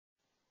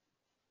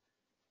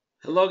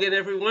Hello again,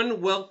 everyone.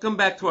 Welcome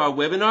back to our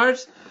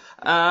webinars.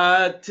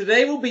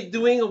 Today we'll be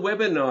doing a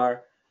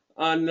webinar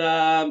on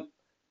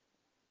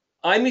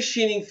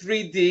iMachining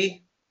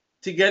 3D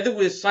together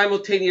with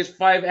simultaneous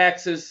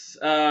 5-axis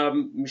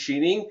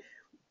machining,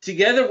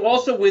 together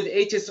also with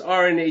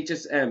HSR and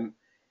HSM.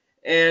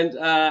 And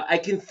I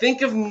can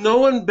think of no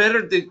one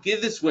better to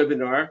give this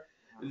webinar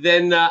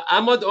than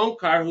Ahmad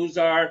Onkar, who's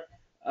our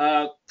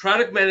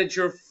product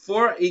manager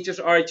for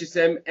HSR,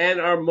 HSM, and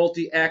our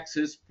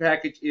multi-axis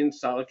package in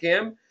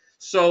SolidCAM.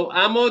 So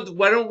Ahmad,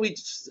 why don't we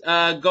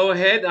go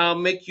ahead? I'll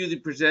make you the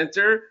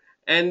presenter,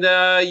 and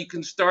you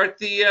can start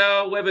the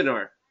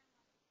webinar.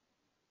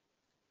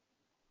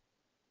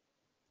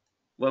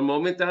 One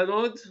moment,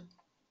 Ahmad.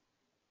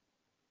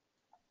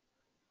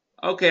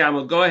 Okay,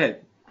 Ahmad, go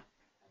ahead.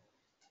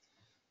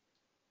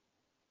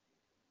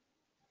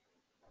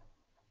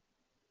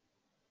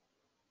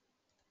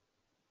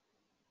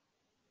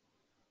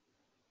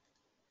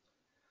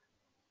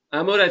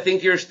 Ahmad, I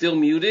think you're still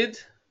muted.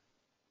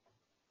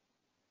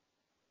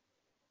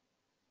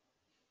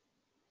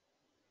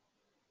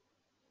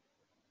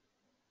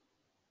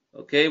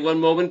 Okay, one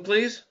moment,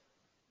 please.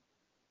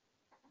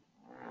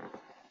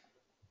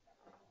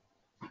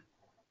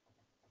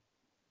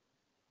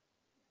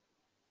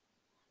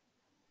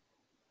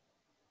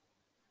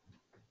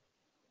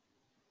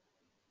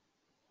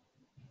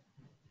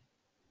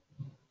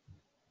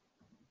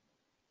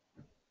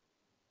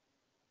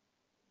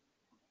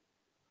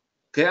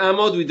 Okay,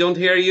 Ahmad, we don't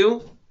hear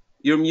you.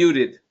 You're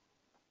muted.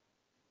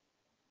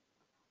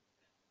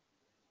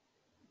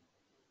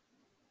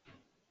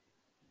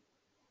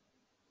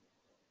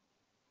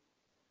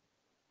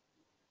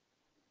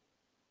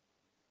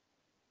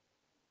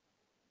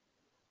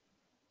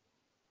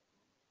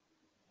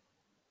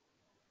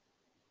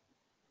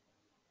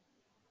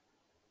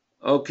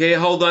 Okay,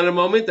 hold on a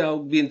moment. I'll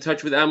be in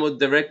touch with Ahmad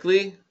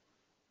directly.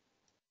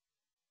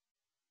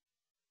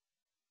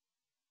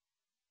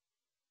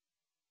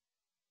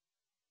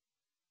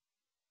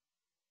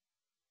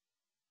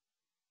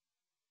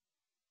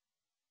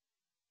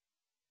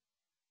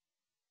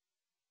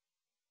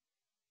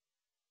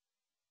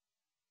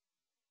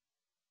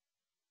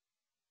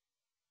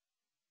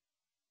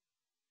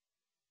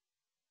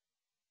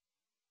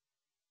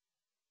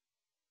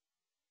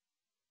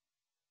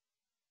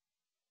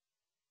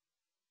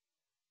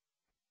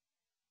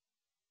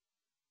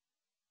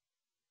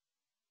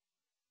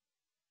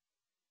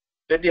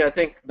 Cindy, I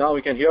think now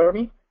we can hear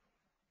me.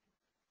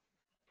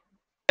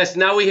 Yes,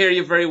 now we hear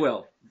you very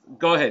well.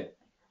 Go ahead.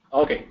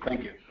 Okay,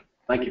 thank you.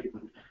 Thank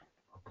you.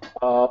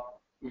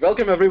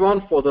 Welcome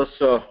everyone for this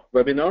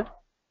webinar.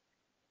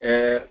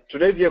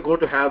 Today we are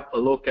going to have a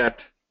look at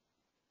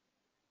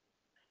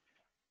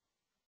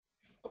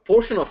a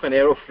portion of an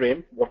Aero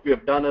frame. What we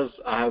have done is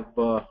I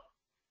have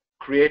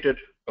created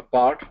a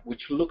part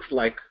which looks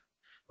like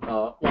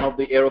one of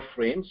the Aero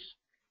frames,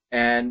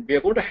 and we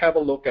are going to have a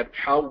look at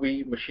how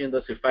we machine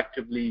this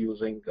effectively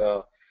using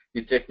the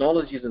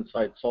technologies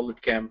inside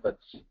SolidCAM.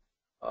 That's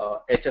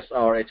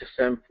HSR,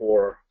 HSM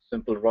for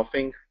simple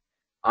roughing,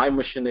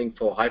 iMachining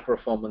for high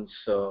performance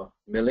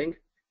milling,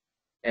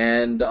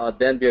 and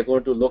then we are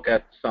going to look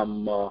at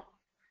some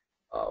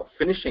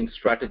finishing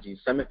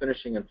strategies,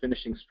 semi-finishing and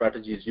finishing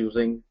strategies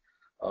using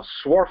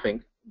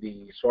SWARFing,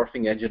 the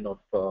SWARFing engine of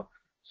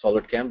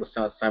SolidCAM,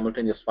 the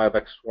simultaneous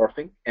 5-axis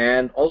SWARFing,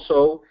 and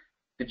also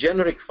the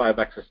generic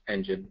 5-axis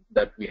engine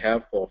that we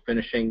have for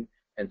finishing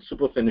and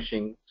super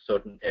finishing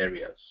certain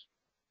areas.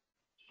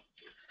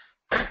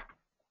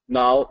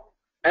 Now,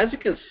 as you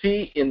can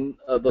see in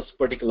this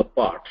particular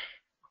part,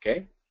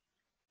 okay,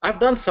 I've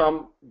done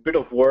some bit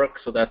of work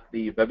so that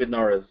the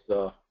webinar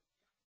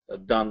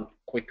is done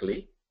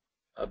quickly,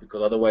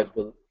 because otherwise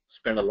we'll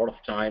spend a lot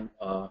of time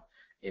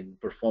in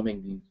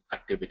performing these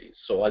activities.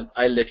 So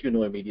I'll let you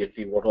know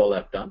immediately what all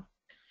I've done.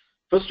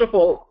 First of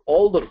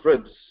all the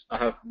ribs I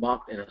have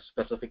marked in a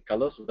specific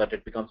color so that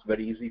it becomes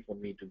very easy for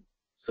me to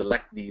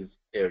select these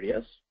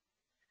areas.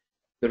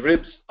 The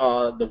ribs,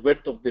 the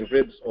width of the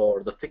ribs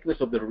or the thickness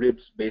of the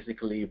ribs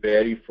basically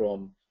vary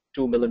from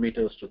 2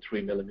 millimeters to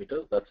 3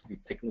 millimeters. That's the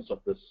thickness of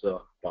this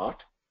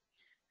part.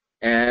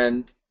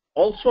 And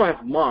also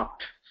I've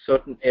marked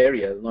certain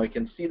areas. Now you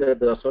can see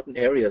that there are certain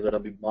areas that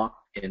have been marked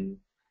in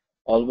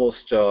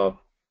almost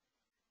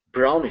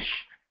brownish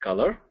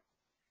color.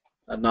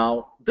 And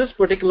now this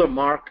particular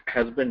mark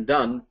has been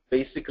done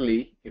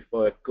basically, if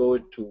I go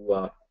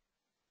to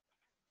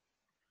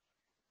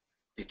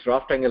the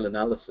draft angle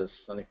analysis,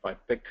 and if I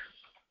pick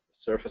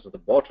the surface at the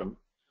bottom,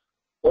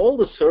 all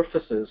the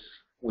surfaces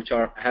which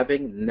are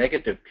having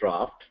negative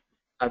draft,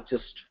 I've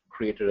just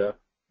created a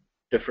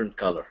different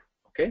color.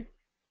 Okay,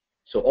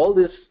 so all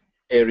these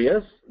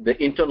areas, the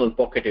internal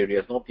pocket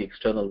areas, not the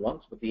external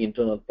ones, but the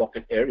internal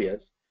pocket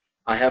areas,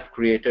 I have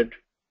created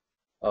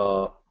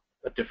a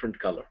different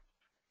color.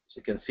 So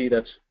you can see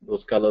that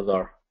those colors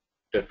are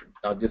different.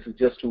 Now this is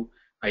just to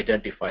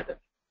identify them.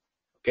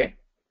 Okay,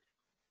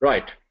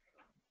 right.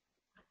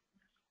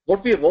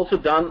 What we have also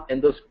done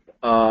in this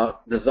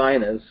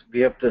design is we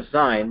have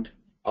designed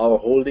our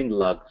holding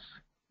lugs.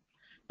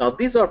 Now,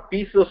 these are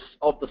pieces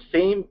of the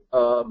same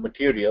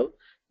material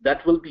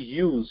that will be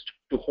used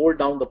to hold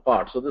down the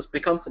part. So this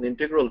becomes an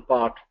integral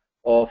part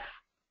of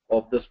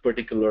this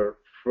particular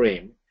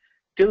frame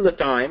till the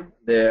time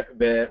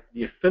where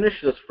you finish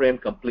this frame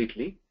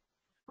completely,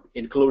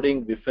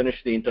 including we finish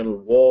the internal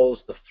walls,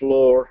 the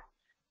floor,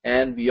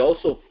 and we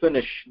also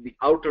finish the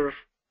outer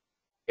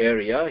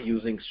area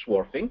using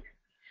swarfing.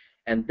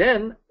 And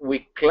then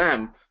we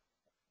clamp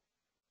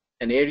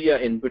an area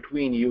in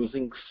between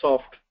using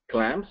soft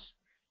clamps,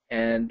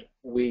 and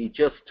we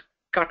just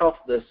cut off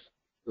this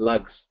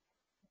lugs,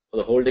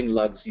 the holding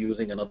lugs,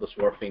 using another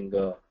swarfing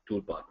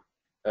toolpath,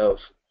 a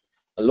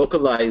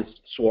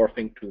localized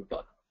swarfing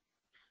toolpath.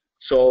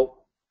 So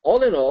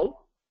all in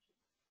all,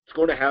 it's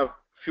going to have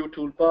few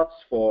toolpaths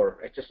for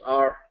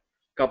HSR,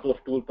 couple of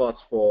toolpaths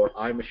for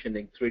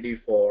iMachining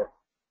 3D for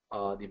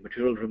the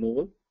material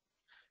removal.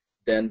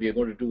 Then we are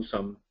going to do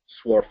some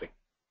swarfing.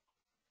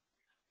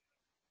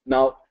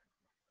 Now,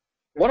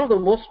 one of the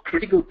most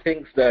critical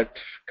things that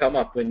come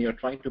up when you're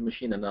trying to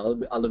machine an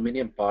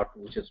aluminum part,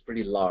 which is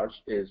pretty large,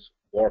 is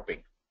warping.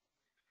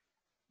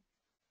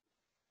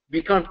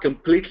 We can't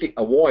completely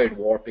avoid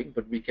warping,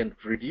 but we can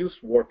reduce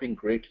warping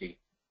greatly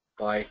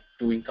by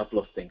doing a couple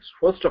of things.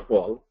 First of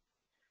all,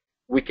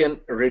 we can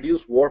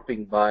reduce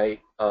warping by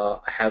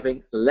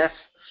having less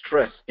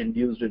stress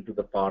induced into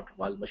the part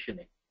while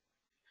machining.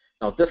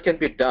 Now, this can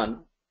be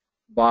done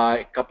by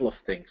a couple of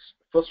things.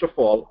 First of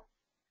all,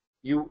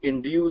 you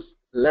induce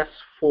less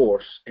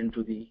force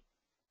into the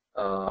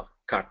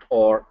cut,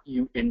 or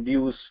you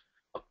induce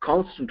a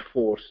constant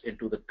force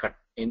into the cut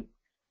in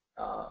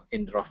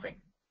roughing.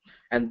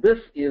 And this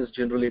is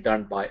generally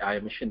done by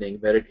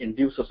iMachining, where it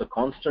induces a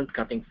constant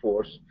cutting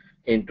force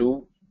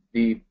into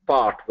the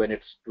part when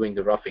it's doing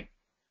the roughing.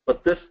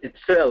 But this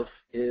itself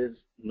is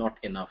not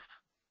enough.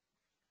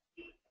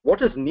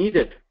 What is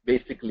needed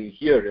basically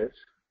here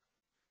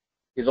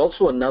is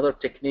also another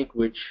technique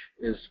which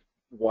is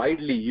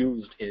widely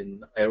used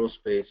in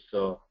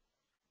aerospace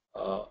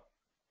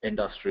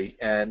industry,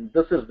 and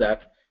this is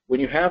that when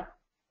you have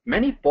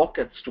many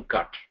pockets to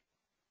cut,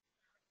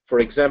 for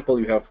example,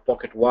 you have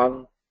pocket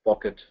 1,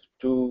 pocket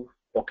 2,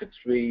 pocket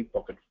 3,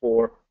 pocket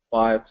 4,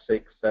 5,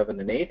 6, 7,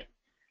 and 8.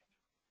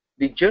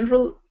 The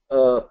general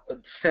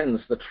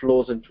sense that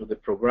flows into the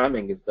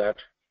programming is that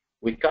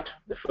we cut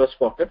the first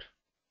pocket,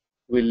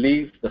 we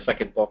leave the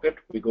second pocket,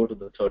 we go to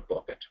the third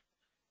pocket.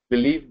 We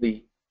leave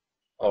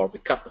we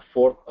cut the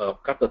fourth,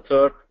 cut the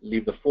third,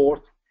 leave the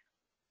fourth,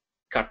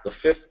 cut the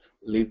fifth,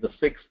 leave the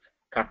sixth,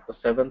 cut the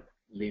seventh,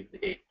 leave the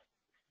eighth.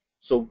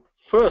 So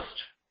first,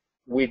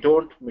 we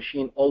don't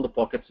machine all the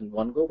pockets in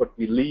one go, but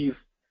we leave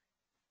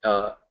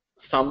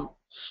some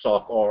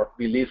stock, or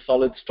we leave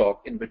solid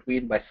stock in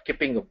between by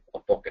skipping a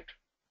pocket.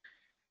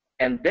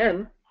 And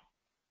then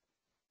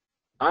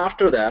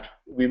after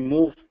that, we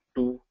move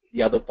to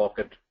the other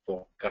pocket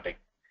for cutting.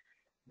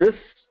 This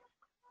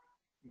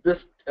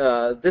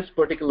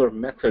particular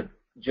method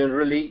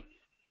generally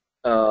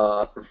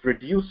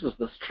reduces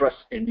the stress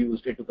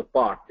induced into the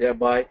part,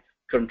 thereby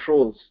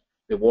controls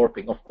the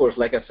warping. Of course,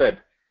 like I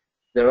said,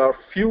 there are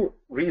few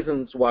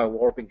reasons why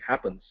warping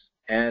happens,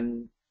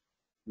 and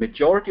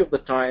majority of the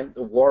time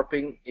the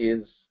warping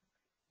is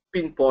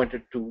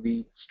pinpointed to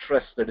the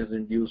stress that is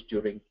induced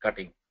during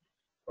cutting.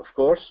 Of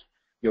course,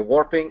 your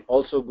warping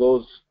also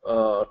goes,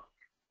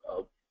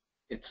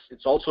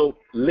 it's also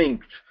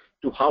linked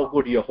to how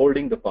good you're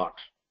holding the part,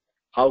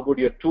 how good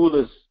your tool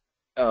is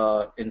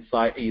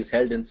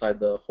held inside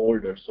the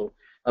holder. So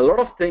a lot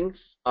of things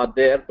are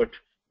there, but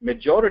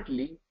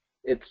majority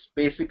it's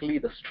basically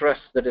the stress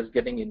that is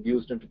getting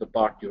induced into the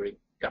part during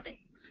cutting.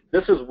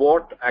 This is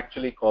what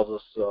actually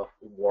causes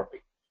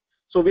warping.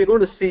 So we're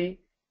going to see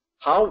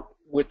how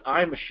with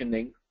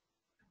iMachining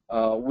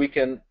we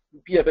can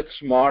be a bit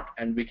smart,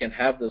 and we can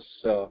have this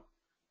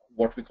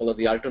what we call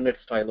the alternate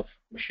style of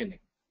machining.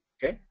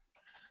 Okay,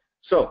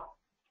 so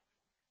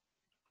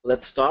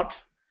let's start.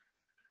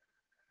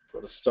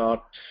 Going to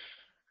start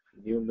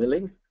new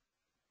milling.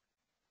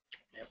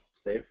 Yep,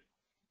 save.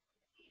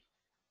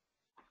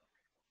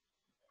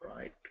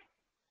 Right.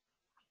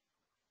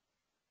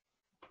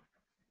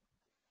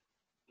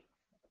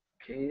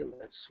 Okay,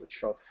 let's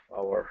switch off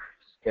our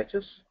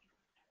sketches.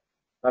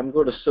 I'm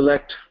going to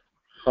select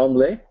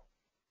Homley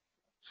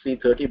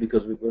C30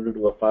 because we're going to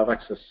do a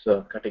 5-axis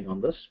cutting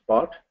on this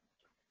part,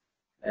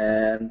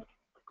 and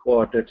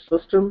coordinate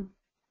system.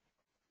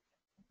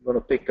 I'm going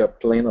to pick a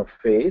plane of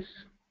face.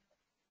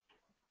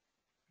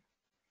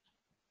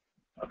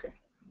 Okay,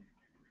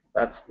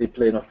 that's the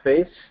plane of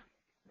face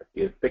that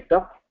we have picked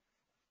up,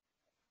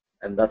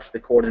 and that's the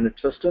coordinate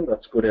system.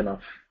 That's good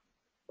enough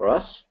for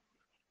us.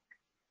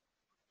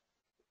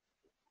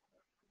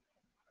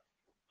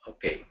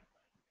 Okay,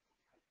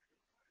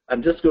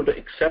 I'm just going to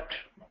accept.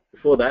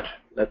 Before that,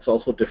 let's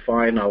also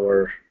define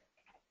our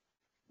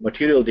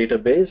material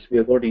database. We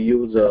are going to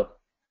use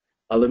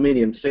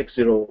aluminium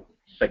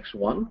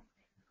 6061.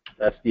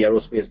 That's the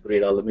aerospace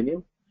grade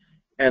aluminium.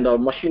 And our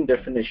machine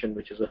definition,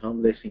 which is a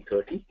Homley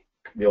C30.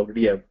 We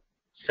already have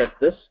set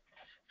this.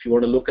 if you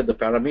want to look at the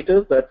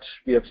parameters that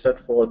we have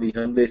set for the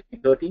Hyundai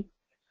C30,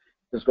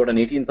 it's got an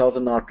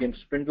 18,000 RPM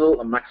spindle,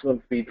 a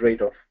maximum feed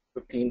rate of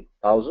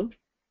 15,000,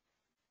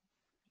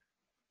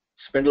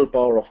 spindle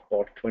power of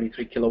about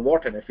 23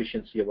 kilowatt, and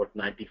efficiency about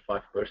 95%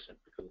 because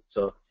it's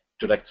a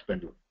direct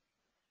spindle.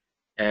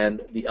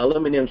 And the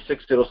aluminum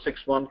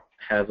 6061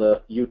 has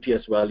a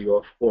UTS value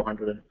of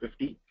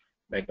 450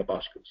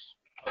 megapascals.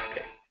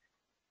 Okay.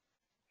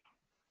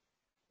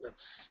 Let's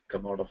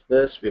come out of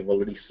this. We've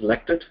already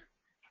selected.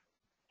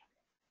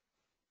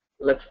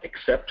 Let's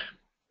accept.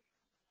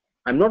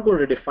 I'm not going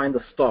to define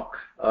the stock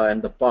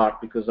and the part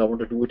because I want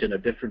to do it in a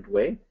different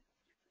way.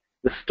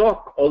 The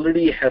stock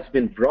already has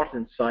been brought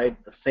inside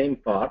the same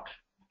part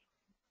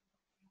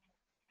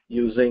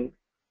using,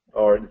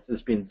 or this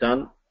has been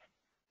done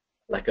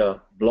like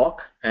a block,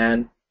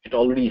 and it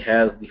already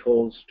has the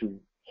holes to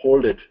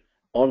hold it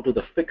onto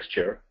the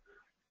fixture.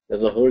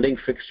 There's a holding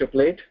fixture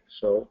plate,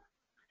 so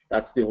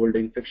that's the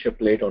holding fixture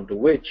plate onto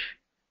which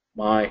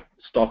my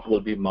stock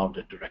will be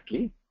mounted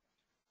directly.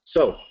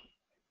 So,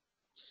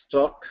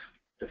 stock,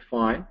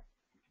 define.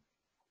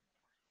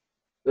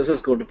 This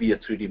is going to be a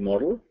 3D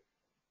model.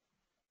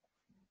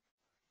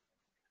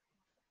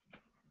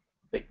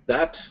 Pick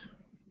that.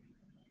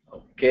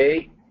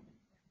 Okay,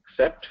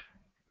 accept.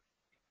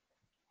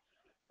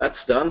 That's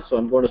done, so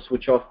I'm going to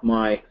switch off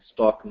my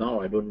stock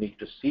now. I don't need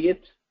to see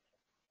it.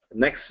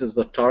 Next is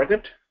the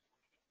target.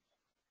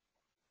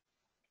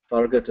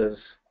 Target is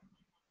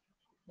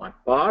my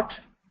part.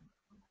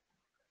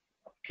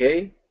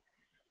 Okay.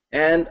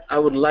 And I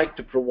would like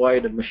to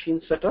provide a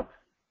machine setup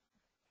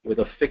with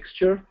a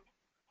fixture.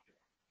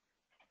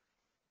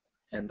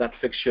 And that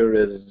fixture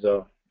is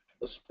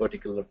this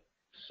particular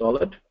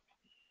solid.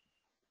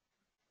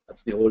 That's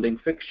the holding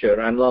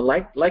fixture. And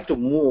I'd like to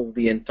move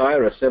the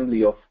entire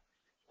assembly of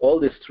all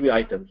these three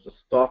items, the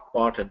stock,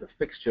 part, and the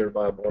fixture,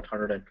 by about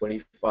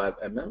 125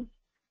 mm,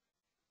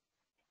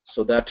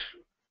 so that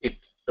it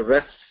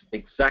rests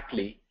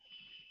exactly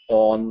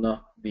on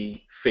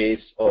the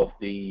face of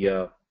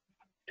the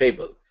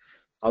table.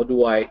 How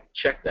do I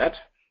check that?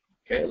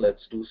 Okay,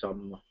 let's do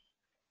some.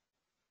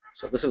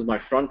 So this is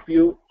my front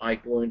view. I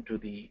go into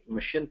the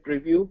machine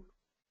preview,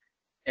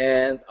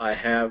 and I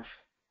have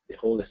the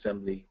whole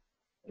assembly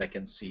that I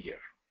can see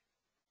here.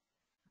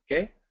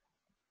 Okay.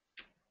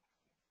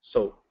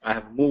 So I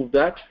have moved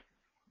that.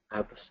 I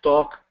have the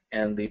stock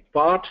and the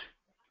part.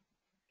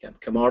 Can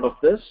come out of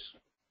this.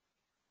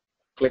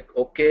 Click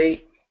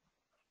OK.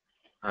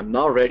 I'm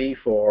now ready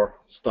for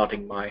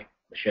starting my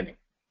machining.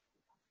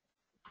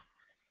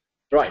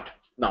 Right.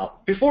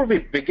 Now, before we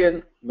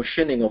begin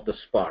machining of this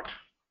part,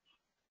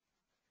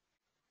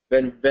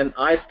 when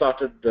I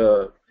started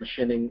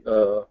machining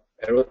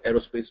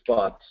aerospace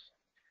parts,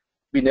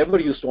 we never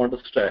used to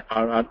understand,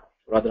 or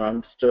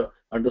rather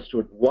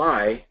understood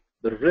why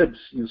the ribs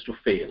used to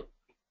fail.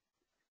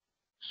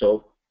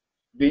 So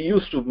we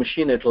used to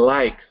machine it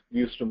like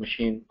we used to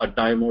machine a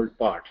die mold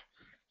part.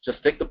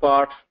 Just take the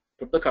part,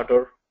 put the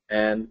cutter,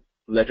 and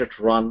let it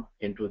run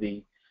into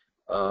the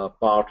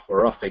part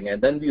for roughing.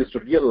 And then we used to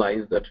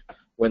realize that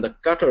when the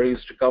cutter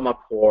used to come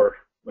up for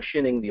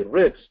machining the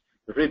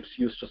ribs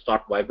used to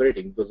start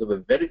vibrating because they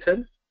were very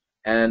thin.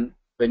 And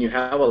when you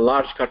have a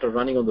large cutter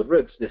running on the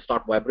ribs, they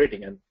start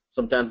vibrating, and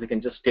sometimes they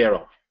can just tear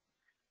off.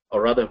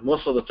 Or rather,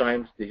 most of the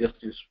times they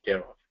just used to tear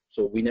off.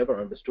 So we never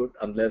understood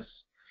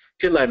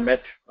till I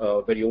met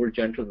a very old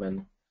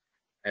gentleman,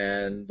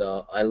 and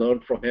I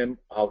learned from him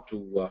how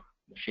to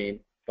machine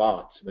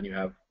parts when you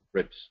have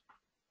ribs.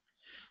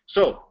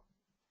 So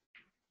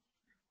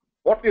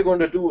what we're going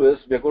to do is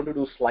we're going to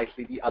do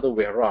slightly the other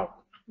way around.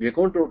 We're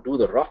going to do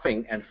the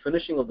roughing and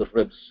finishing of the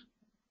ribs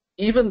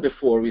even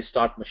before we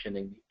start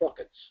machining the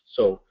pockets.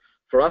 So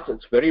for us,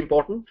 it's very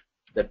important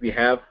that we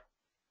have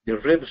the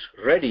ribs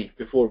ready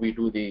before we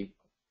do the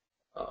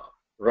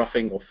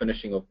roughing or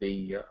finishing of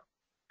the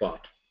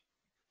part.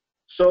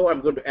 So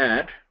I'm going to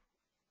add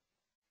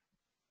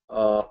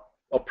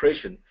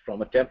operation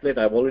from a template.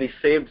 I've already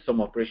saved some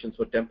operations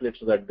for templates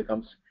so that it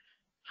becomes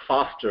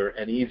faster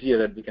and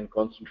easier, and we can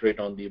concentrate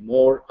on the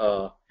more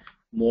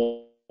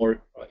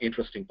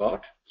interesting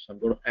part. So I'm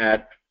going to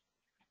add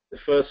the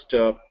first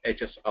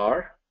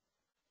HSR.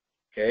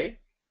 Okay,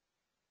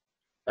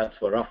 that's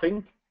for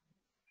roughing.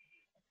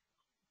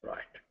 Right.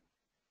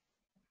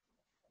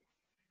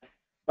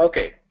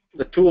 Okay,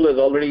 the tool is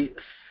already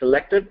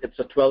selected. It's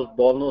a 12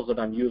 ball nose that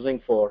I'm using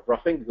for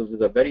roughing because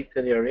these are very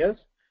thin areas.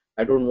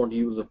 I don't want to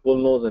use a bull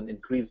nose and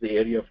increase the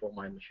area for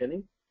my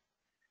machining.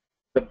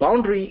 The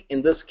boundary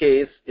in this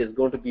case is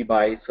going to be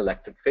by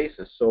selected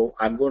faces. So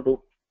I'm going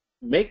to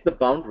make the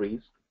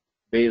boundaries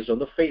based on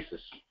the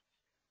faces.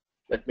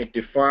 Let me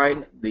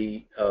define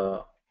the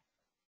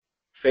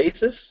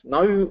faces.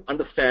 Now you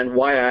understand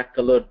why I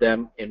colored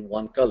them in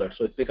one color.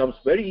 So it becomes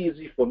very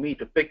easy for me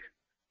to pick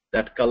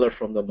that color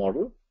from the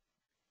model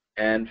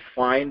and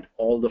find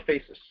all the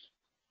faces.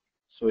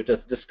 So it has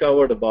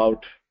discovered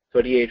about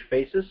 38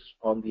 faces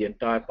on the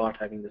entire part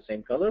having the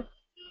same color.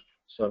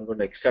 So I'm going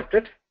to accept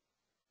it.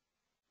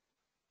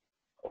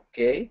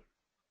 Okay.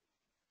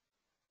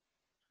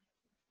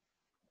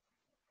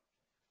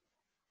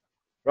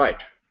 Right,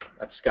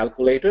 that's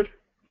calculated.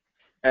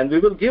 And we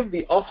will give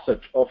the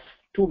offset of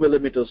 2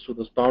 millimeters to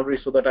this boundary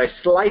so that I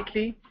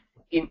slightly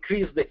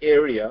increase the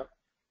area,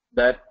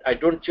 that I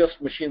don't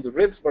just machine the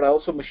ribs, but I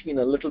also machine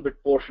a little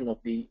bit portion of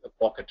the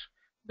pocket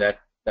that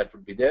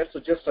would be there. So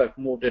just I've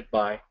moved it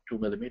by 2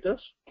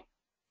 millimeters.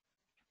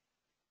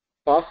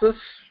 Passes,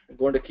 I'm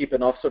going to keep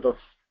an offset of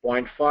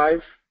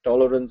 0.5,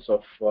 tolerance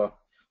of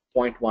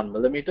 0.1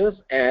 millimeters,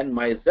 and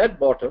my Z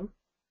bottom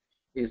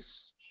is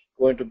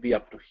going to be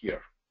up to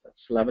here. That's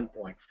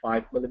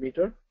 11.5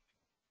 millimeter.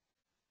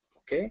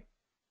 Okay.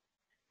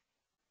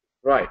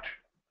 Right.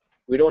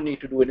 We don't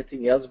need to do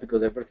anything else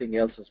because everything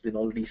else has been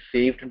already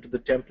saved into the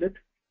template.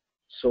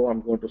 So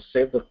I'm going to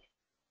save the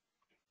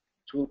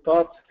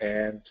toolpath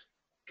and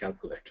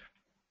calculate.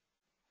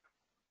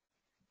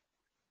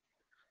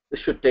 This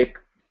should take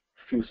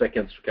a few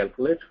seconds to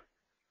calculate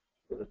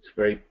because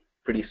it's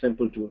pretty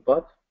simple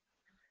toolpath.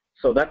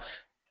 So that's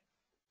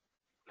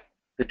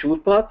the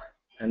toolpath.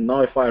 And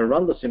now if I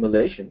run the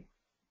simulation,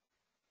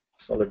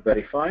 solid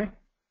verify.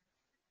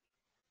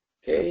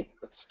 Okay,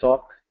 let's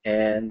talk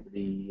and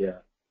the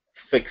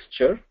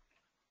fixture.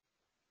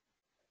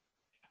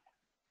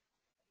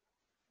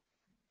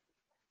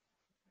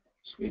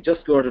 So we're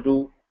just going to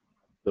do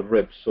the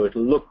ribs. So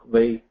it'll look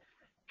very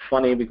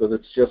funny because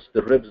it's just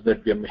the ribs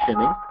that we are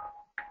machining.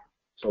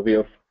 So we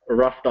have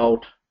roughed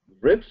out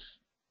ribs.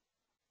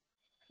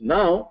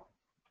 Now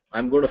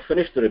I'm going to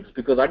finish the ribs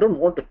because I don't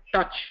want to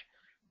touch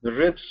the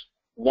ribs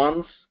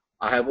once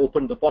I have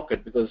opened the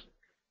pocket, because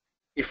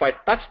if I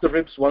touch the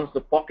ribs once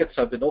the pockets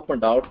have been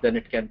opened out, then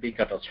it can be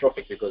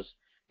catastrophic because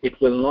it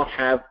will not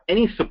have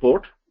any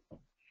support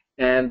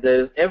and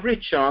there's every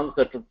chance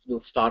that it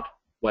will start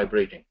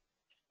vibrating.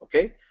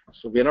 Okay,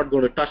 so we're not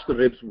going to touch the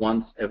ribs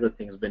once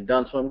everything has been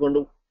done. So I'm going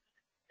to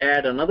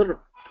add another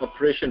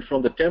operation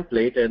from the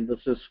template, and this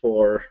is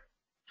for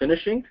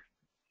finishing.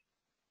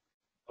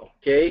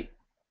 Okay,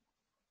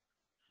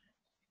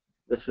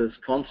 this is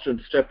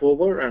constant step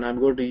over, and I'm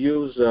going to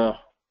use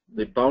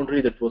the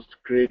boundary that was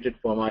created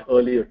for my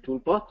earlier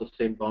toolpath, the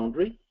same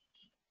boundary.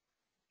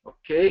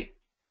 Okay,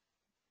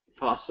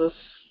 passes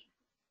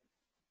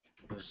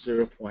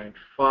 0.5,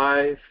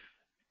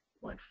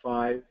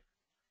 0.5.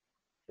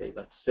 Okay,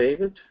 let's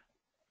save it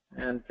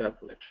and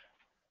calculate.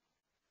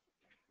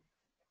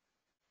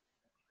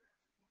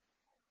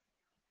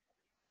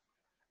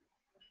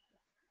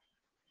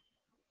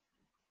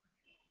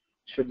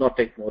 Should not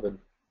take more than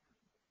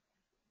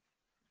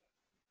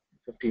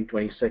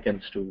 15-20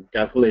 seconds to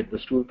calculate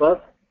this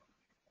toolpath.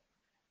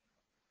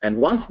 And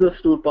once this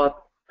toolpath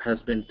has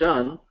been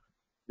done,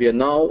 we are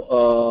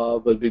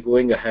now will be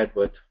going ahead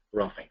with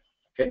roughing.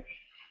 Okay.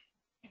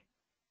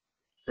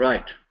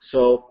 Right.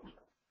 So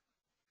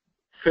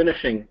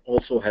finishing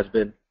also has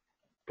been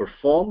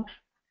performed.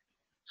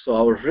 So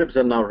our ribs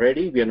are now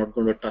ready. We are not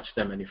going to touch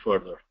them any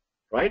further.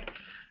 Right.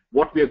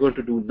 What we are going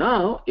to do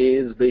now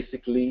is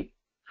basically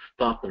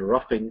start the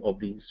roughing of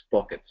these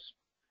pockets.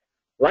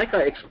 Like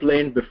I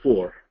explained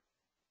before,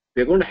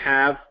 we're going to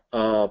have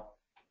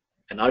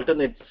an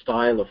alternate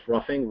style of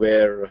roughing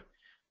where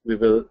we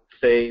will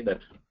say that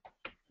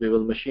we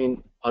will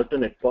machine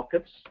alternate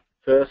pockets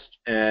first,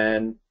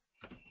 and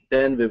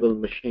then we will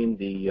machine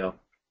the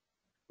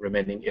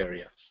remaining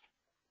areas.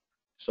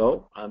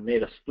 So I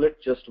made a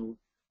split just to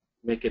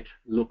make it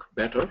look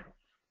better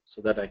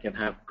so that I can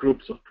have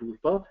groups of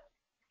toolpath.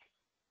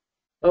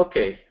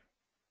 Okay,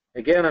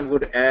 again I'm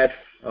going to add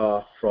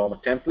from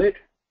a template,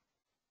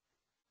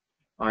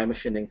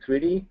 iMachining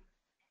 3D.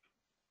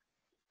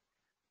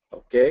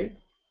 Okay,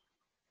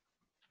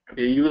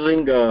 we're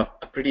using a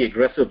pretty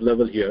aggressive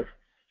level here.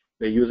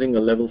 We're using a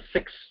level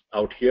 6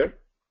 out here,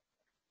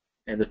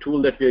 and the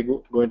tool that we're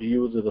going to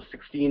use is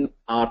a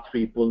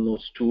 16R3 pull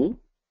nose tool.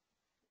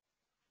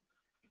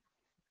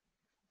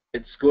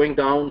 It's going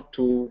down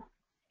to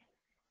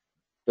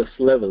this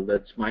level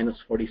that's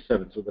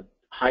 -47, so the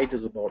height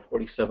is about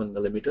 47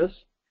 millimeters,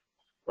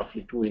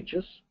 roughly 2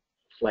 inches,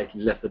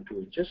 slightly less than 2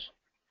 inches.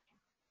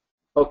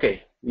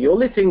 Okay, the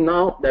only thing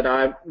now that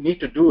I need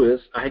to do is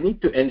I need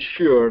to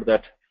ensure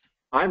that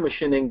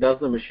iMachining does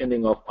the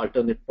machining of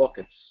alternate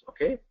pockets.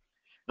 Okay,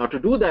 now to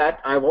do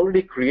that, I've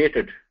already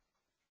created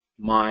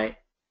my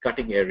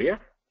cutting area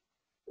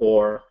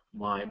or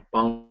my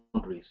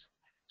boundaries.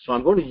 So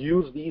I'm going to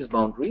use these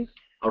boundaries.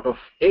 Out of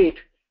 8,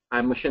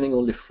 I'm machining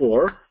only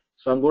 4,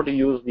 so I'm going to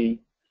use the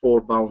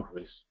 4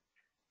 boundaries.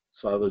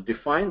 So I will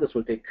define, this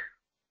will take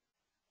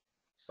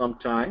some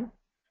time.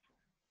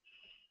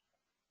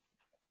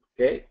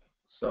 Okay,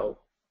 so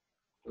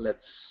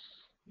let's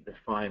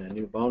define a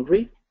new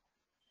boundary.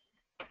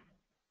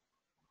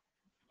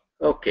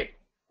 Okay,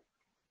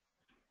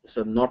 these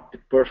are not the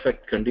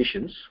perfect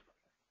conditions.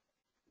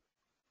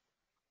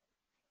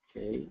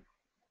 Okay.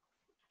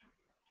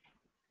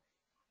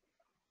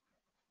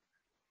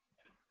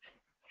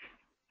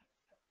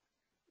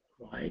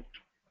 Right,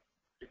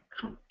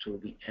 come to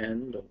the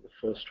end of the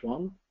first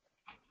one.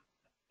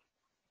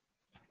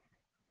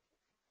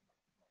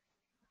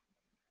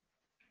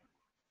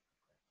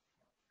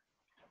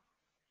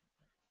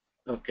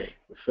 Okay,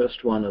 the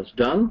first one is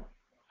done.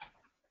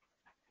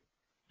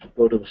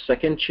 go to the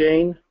second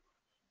chain.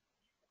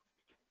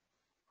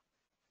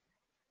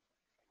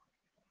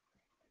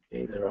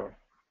 Okay, there are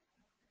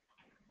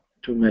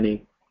too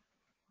many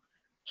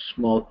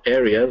small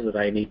areas that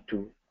I need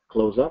to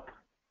close up.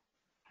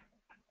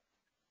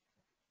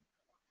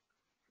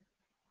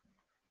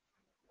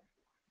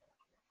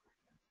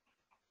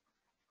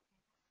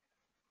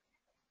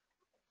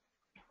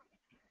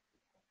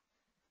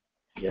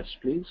 Yes,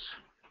 please.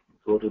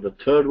 Go to the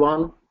third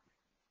one.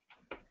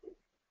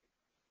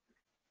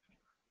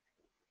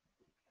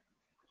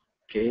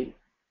 Okay.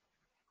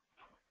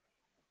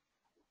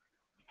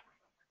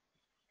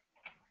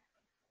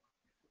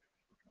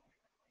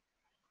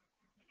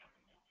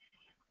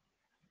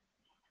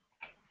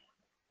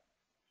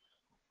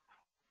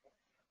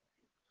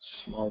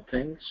 Small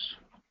things.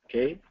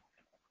 Okay.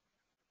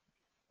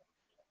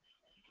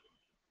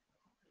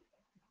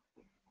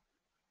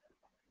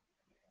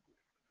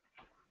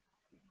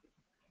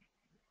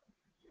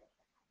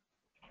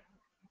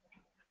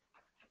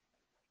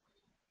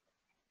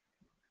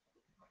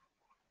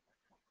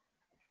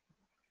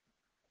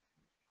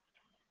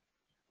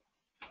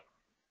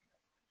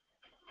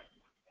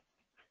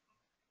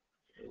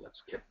 Okay,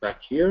 let's get back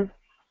here.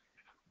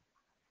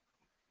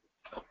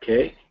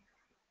 Okay.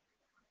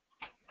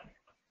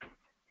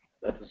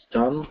 That is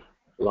done.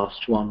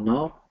 Last one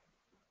now.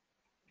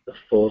 The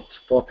fourth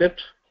pocket.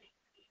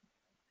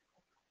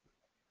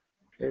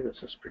 Okay, this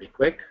is pretty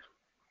quick.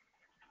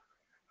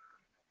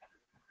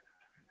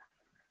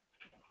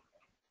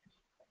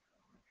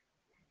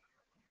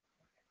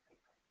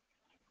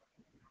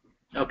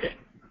 Okay.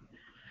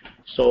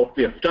 So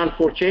we have done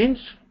 4 chains.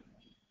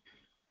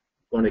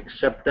 I'm going to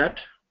accept that.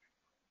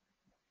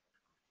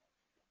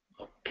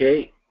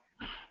 Okay.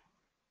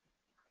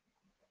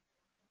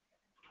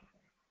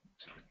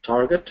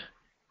 Target.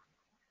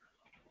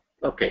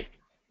 Okay.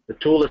 The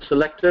tool is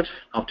selected.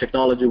 Our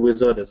technology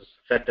wizard is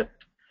set at,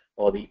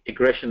 or the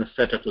aggression is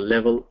set at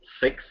level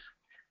 6.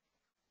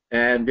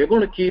 And we're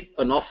going to keep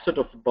an offset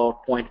of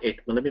about 0.8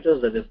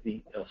 millimeters. That is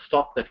the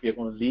stock that we're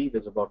going to leave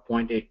is about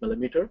 0.8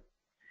 millimeter.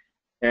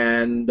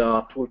 And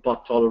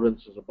toolpath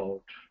tolerance is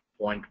about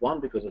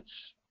 0.1 because it's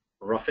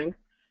roughing.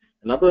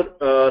 Another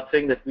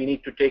thing that we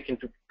need to take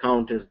into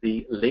account is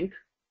the link.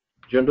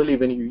 Generally,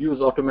 when you use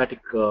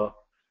automatic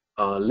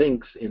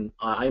links in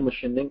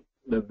iMachining,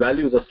 the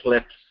values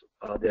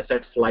are they're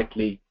set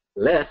slightly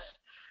less.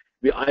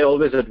 I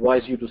always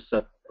advise you to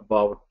set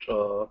about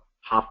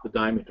half the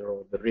diameter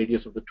or the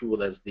radius of the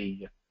tool as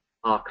the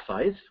arc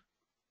size.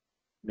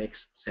 Makes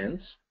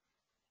sense.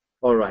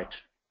 All right,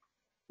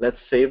 let's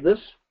save this.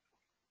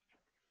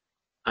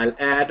 I'll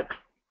add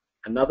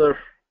another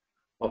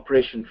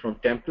operation from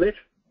template.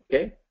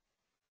 Okay.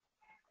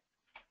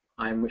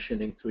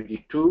 iMachining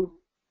 3D2.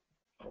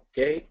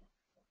 Okay.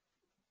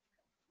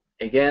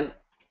 Again,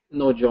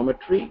 no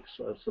geometry,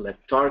 so I'll select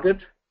target.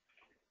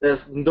 There's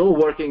no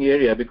working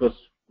area because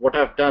what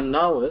I've done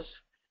now is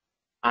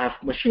I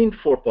have machined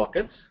 4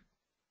 pockets,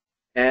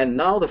 and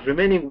now the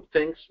remaining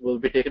things will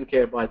be taken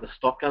care of by the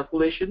stock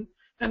calculation,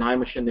 and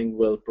iMachining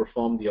will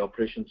perform the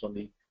operations on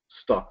the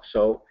stock.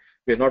 So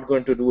we're not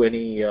going to do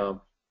any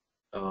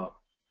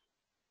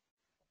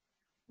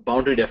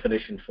boundary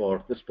definition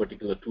for this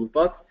particular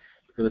toolpath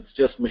because it's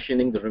just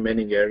machining the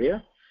remaining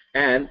area.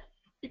 And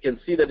you can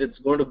see that it's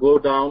going to go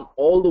down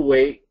all the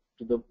way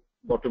to the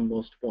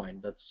bottommost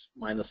point. That's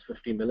minus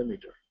 50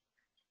 millimeter.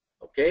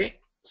 Okay,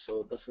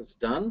 so this is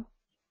done.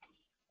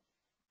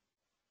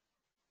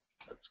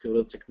 Let's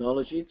go to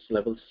technology. It's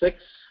level 6.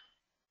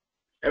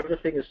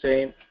 Everything is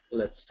same.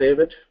 Let's save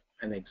it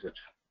and exit.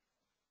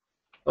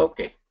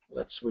 Okay,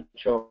 let's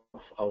switch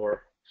off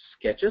our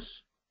sketches.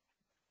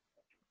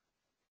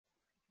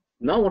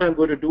 Now what I'm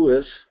going to do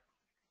is,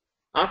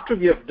 after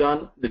we have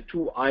done the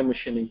 2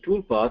 iMachining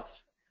toolpaths,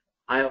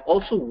 I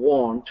also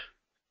want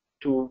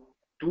to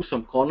do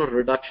some corner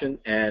reduction,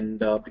 and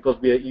because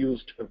we have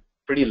used a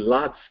pretty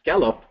large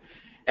scallop,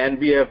 and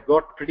we have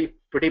got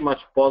pretty much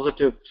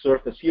positive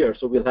surface here,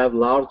 so we'll have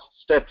large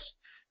steps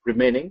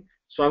remaining.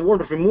 So I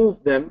want to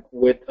remove them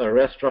with a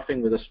rest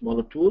roughing with a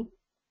smaller tool.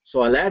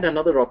 So I'll add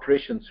another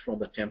operations from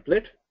the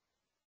template,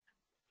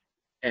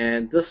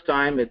 and this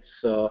time it's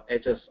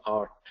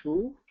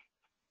HSR2.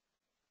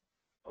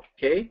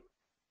 Okay,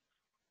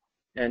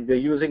 and we're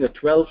using a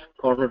 12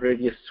 corner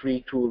radius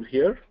 3 tool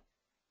here,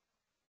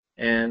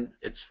 and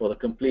it's for the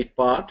complete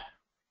part.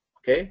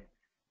 Okay,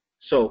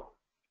 so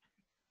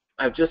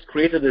I've just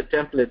created a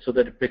template so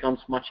that it becomes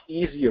much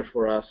easier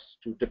for us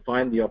to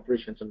define the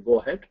operations and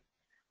go ahead.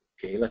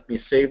 Okay, let me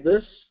save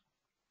this.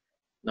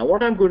 Now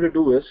what I'm going to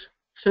do is,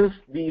 since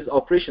these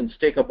operations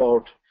take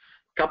about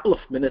a couple of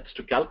minutes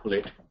to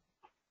calculate,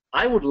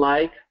 I would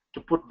like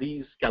to put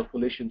these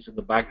calculations in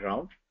the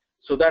background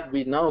so that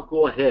we now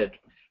go ahead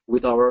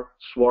with our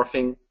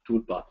swarfing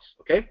toolpaths.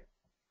 Okay,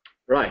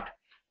 right.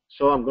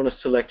 So I'm going to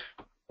select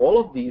all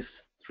of these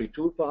 3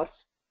 toolpaths,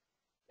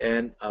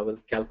 and I will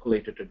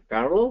calculate it in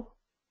parallel.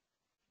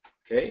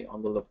 Okay,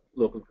 on the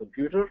local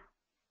computer.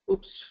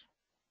 Oops,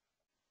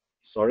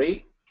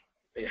 sorry,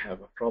 we have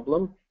a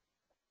problem.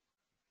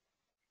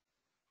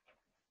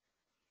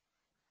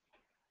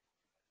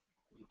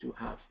 do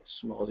have a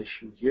small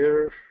issue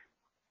here.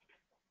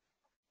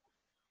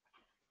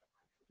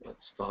 Let's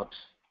start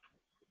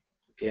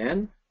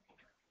again.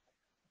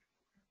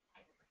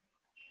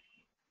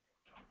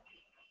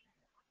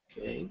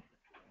 Okay.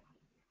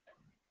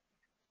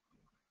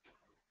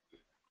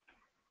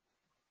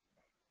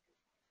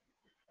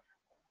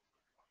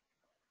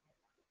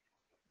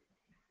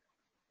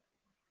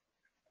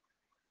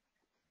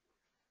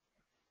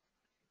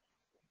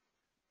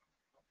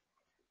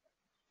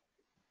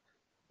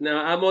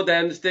 Now, Ahmad, I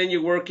understand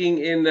you're working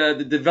in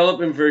the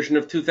development version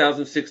of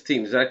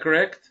 2016. Is that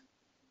correct?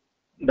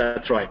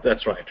 That's right.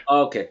 That's right.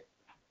 Okay.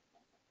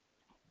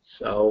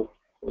 So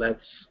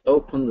let's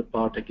open the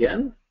part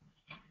again.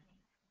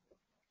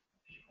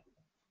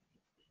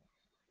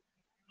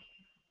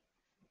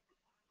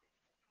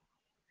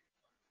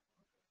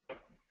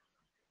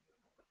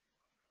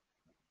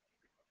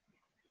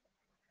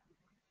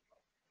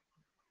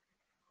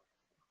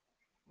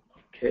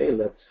 Okay,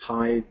 let's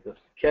hide the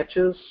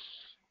sketches.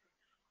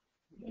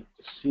 Need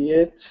to see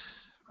it,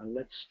 and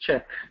let's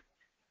check.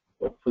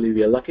 Hopefully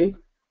we are lucky.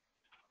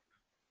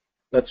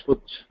 Let's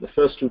put the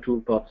first two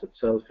toolpaths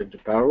itself into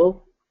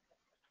parallel.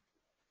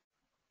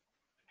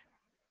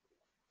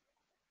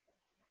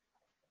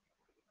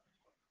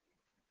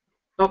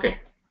 Okay,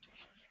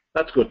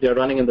 that's good. They're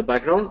running in the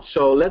background.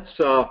 So let's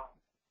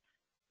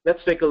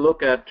take a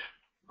look at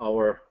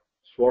our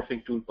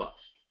swarfing toolpaths.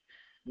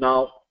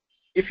 Now,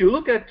 if you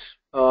look at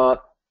the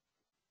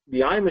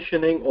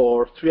iMachining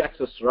or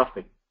 3-axis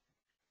roughing,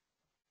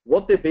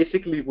 what they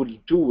basically will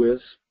do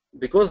is,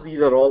 because these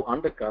are all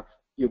undercuts,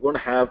 you're going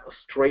to have a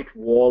straight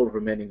wall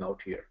remaining out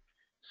here.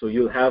 So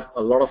you'll have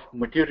a lot of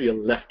material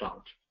left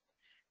out.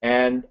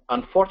 And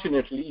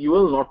unfortunately, you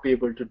will not be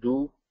able to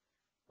do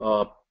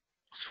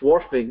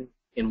swarfing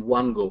in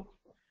one go,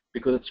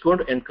 because it's going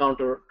to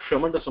encounter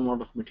tremendous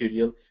amount of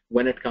material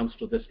when it comes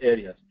to this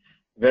area.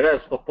 Whereas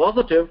for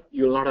positive,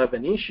 you'll not have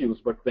any issues,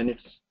 but when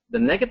it's the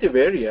negative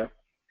area,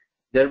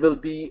 there will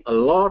be a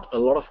lot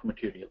of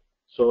material.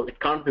 So it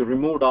can't be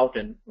removed out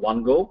in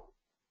one go.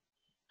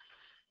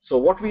 So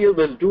what we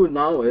will do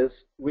now is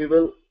we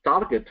will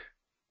target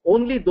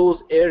only those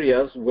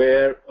areas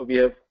where we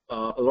have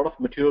a lot of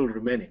material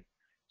remaining.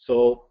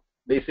 So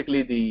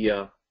basically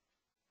the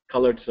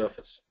colored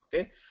surface.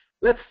 Okay,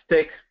 let's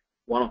take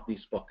one of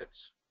these pockets.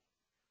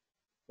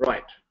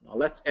 Right, now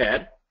let's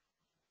add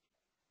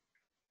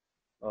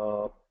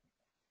the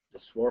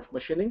SWARF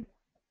machining.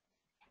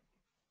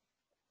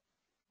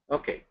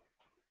 Okay,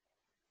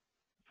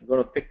 I'm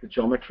going to pick the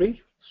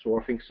geometry,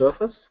 swarfing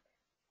surface.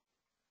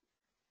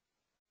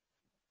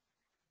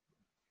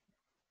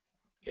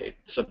 Okay,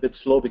 it's a bit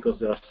slow because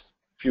there are a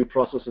few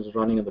processes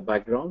running in the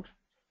background.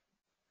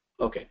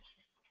 Okay,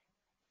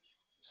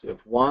 so we have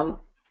 1,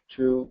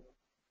 2,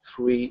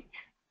 3,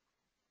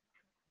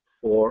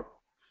 4,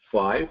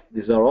 5.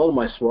 These are all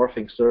my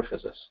swarfing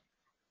surfaces.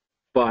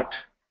 But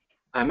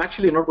I'm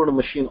actually not going to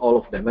machine all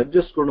of them. I'm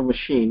just going to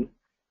machine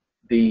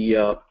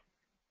the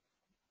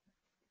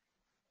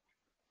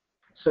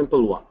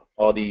simple one,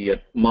 or the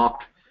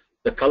marked,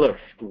 the color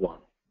one.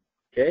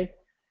 Okay,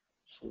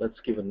 so let's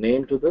give a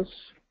name to this,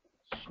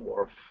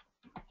 SWARF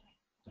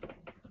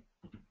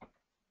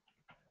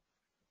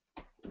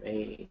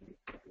main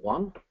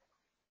 1.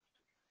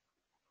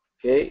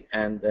 Okay,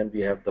 and then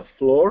we have the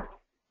floor.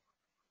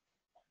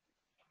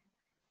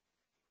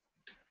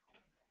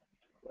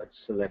 Let's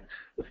select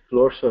the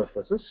floor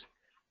surfaces.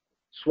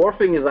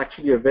 Swarfing is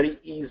actually a very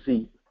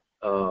easy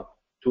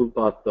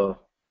toolpath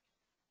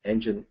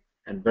engine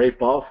and very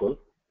powerful.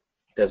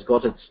 It has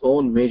got its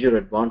own major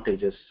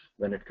advantages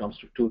when it comes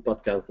to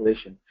toolpath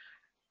calculation.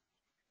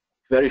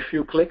 Very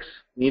few clicks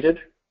needed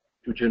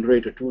to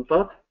generate a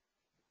toolpath.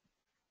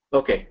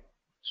 Okay,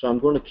 so I'm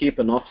going to keep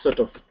an offset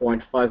of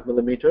 0.5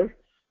 millimeter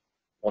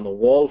on the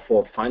wall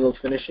for final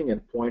finishing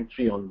and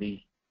 0.3 on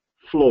the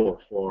floor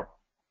for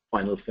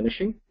final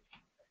finishing.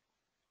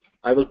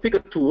 I will pick a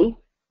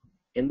tool,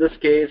 in this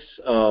case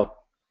the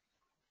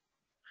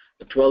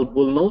 12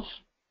 bull nose.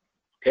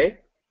 Okay,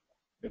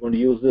 we're going to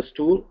use this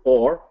tool,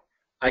 or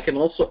I can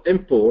also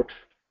import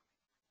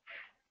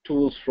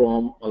tools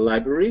from a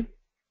library.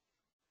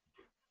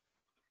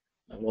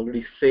 I've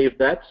already saved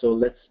that, so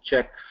let's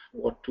check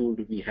what tool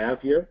do we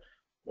have here,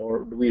 or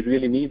do we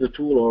really need the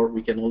tool, or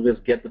we can always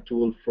get the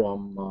tool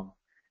from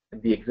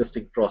the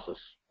existing process.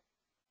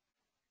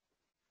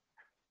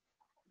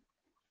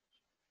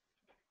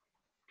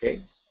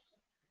 Okay,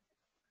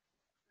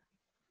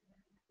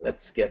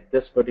 let's get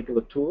this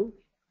particular tool.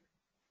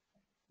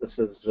 This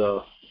is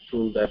a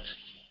tool that's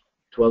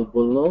 12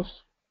 bull nose.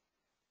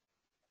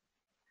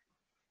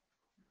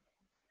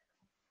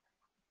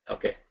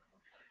 Okay,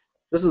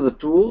 this is a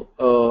tool.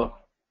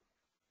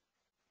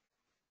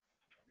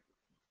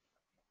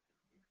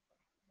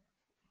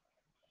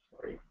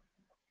 Sorry.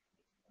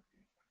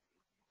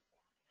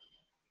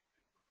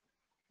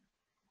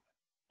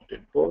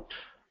 Import.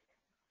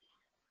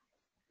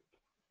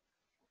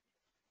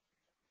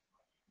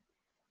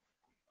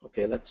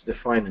 Okay, let's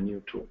define a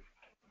new tool.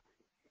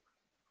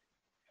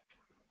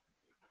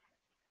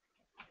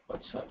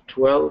 let's have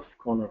 12,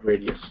 corner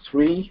radius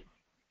 3,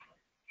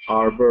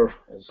 arbor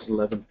is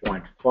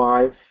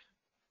 11.5,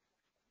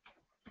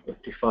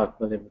 55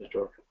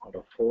 millimeter out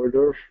of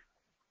holder,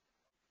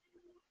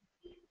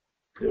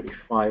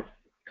 35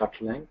 cut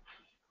length,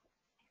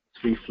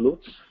 3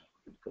 flutes,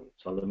 because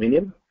it's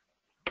aluminum,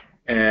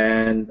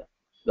 and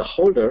the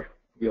holder,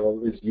 we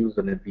always use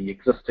the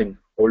existing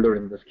holder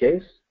in this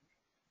case.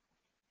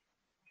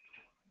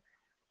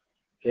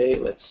 Okay,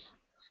 let's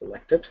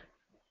select it.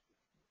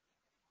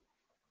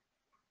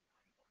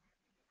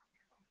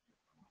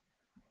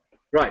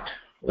 Right,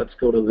 let's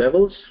go to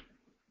levels.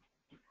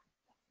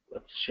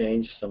 Let's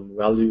change some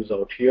values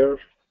out here.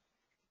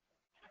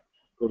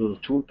 Go to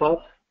the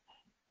toolpath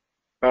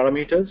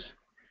parameters.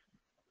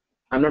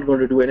 I'm not going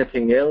to do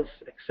anything else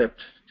except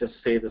just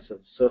say this is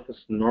surface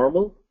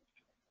normal.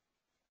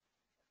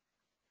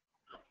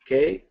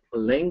 Okay, a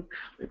link,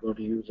 we're going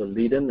to use a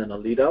lead in and a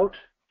lead out.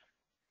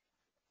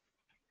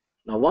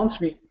 Now once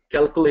we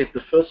calculate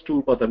the first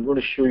toolpath, I'm going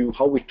to show you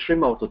how we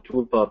trim out the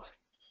toolpath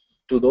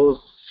to those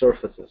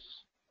surfaces,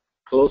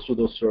 close to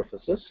those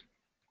surfaces.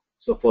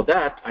 So for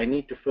that, I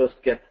need to first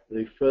get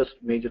the first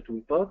major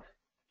toolpath.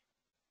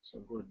 So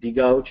I'm going to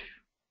degouge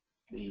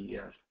the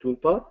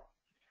toolpath.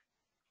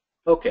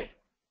 Okay,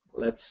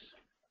 let's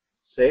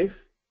save.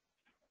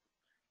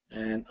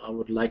 And I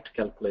would like to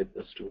calculate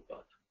this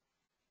toolpath.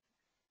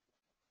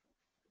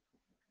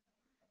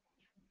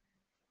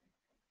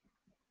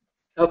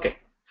 Okay,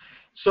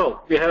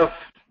 so we have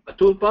a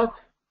toolpath.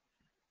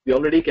 We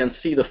already can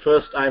see the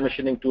first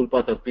iMachining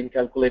toolpath has been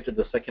calculated.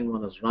 The second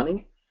one is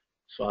running.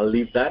 So I'll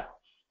leave that.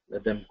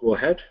 Let them go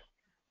ahead.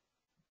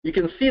 You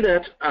can see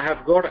that I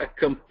have got a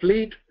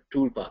complete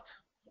toolpath,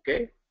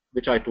 okay,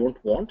 which I don't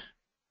want.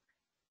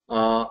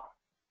 I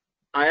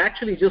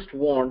actually just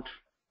want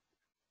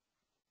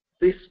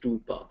these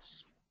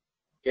toolpaths,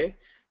 okay.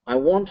 I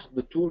want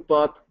the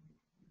toolpath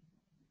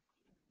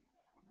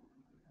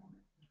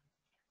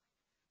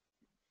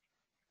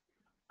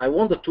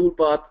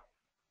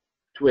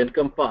to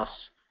encompass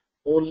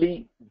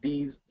only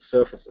these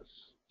surfaces.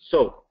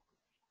 So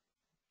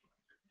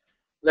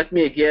let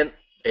me again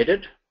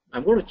edit.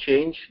 I'm going to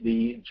change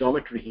the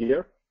geometry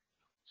here.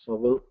 So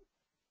we'll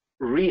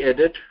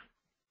re-edit,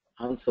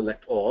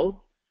 unselect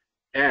all,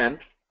 and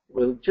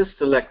we'll just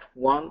select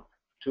 1,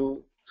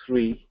 2,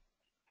 3,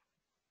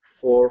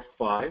 4,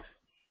 5,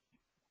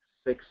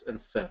 6, and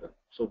 7.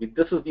 So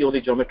this is the only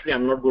geometry.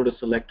 I'm not going to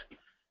select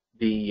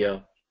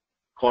the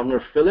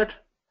corner fillet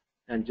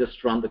and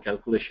just run the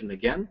calculation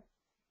again.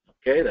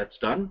 Okay, that's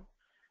done.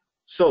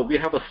 So we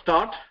have a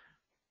start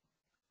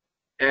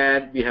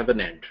and we have an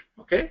end.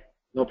 Okay,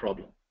 no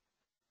problem.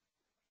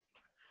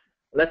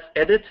 Let's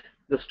edit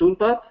this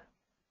toolpath.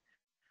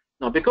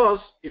 Now, because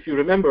if you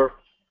remember,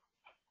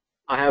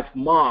 I have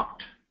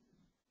marked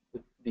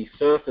the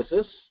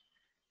surfaces,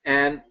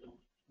 and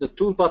the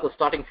toolpath is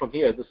starting from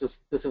here. This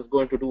is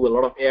going to do a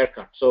lot of air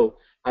cut. So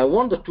I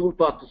want the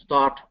toolpath to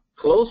start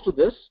close to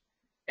this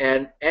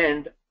and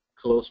end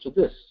close to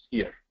this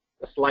here.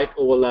 A slight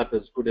overlap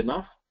is good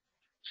enough.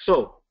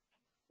 So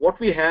what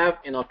we have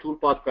in our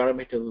toolpath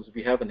parameters is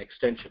we have an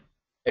extension.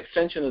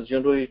 Extension is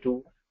generally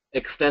to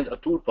extend a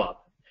toolpath,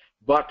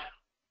 but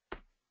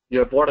you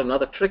have got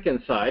another trick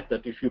inside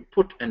that if you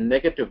put a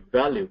negative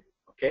value,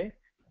 okay,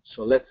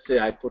 so let's say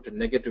I put a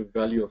negative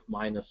value of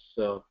minus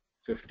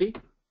 50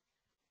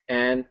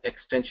 and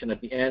extension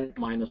at the end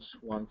minus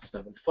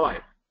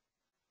 175.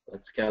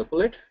 Let's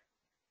calculate.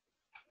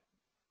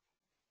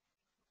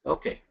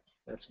 Okay,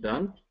 that's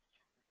done.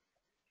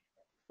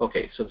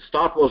 Okay, so the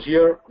start was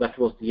here, that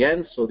was the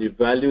end, so the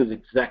values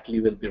exactly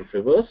will be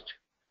reversed.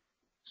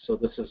 So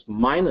this is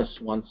minus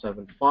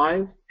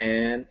 175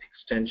 and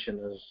extension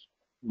is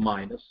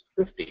minus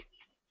 50.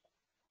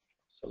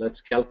 So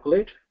let's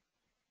calculate.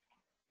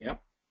 Yeah.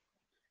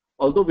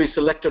 Although we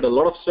selected a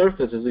lot of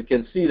surfaces, you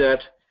can see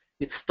that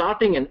it's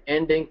starting and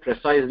ending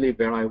precisely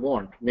where I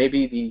want.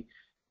 Maybe the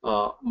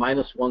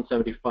minus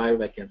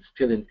 175 I can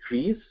still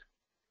increase.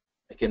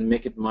 I can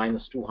make it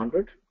minus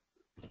 200.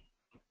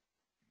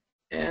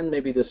 And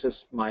maybe this is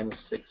minus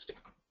 60.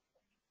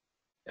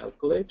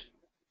 Calculate.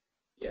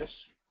 Yes.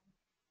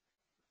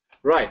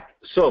 Right.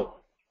 So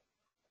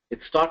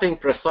it's starting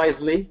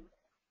precisely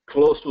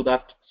close to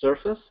that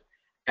surface,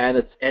 and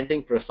it's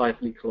ending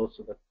precisely close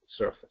to that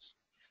surface.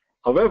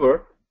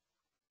 However,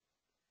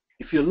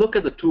 if you look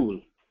at the tool,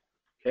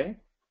 okay,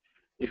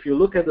 if you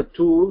look at the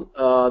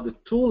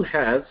tool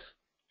has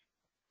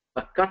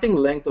a cutting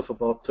length of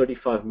about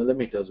 35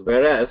 millimeters,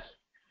 whereas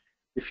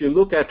if you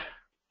look at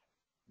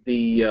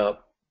the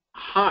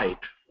height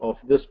of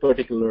this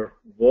particular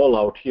wall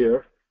out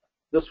here,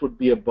 this would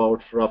be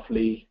about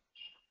roughly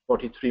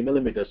 43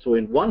 millimeters. So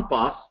in one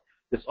pass,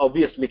 this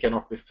obviously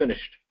cannot be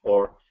finished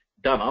or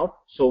done out.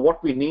 So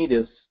what we need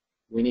is,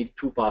 we need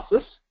 2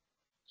 passes.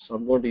 So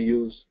I'm going to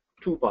use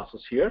 2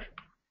 passes here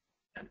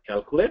and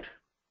calculate,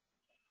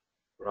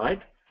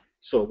 right?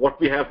 So what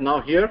we have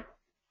now here,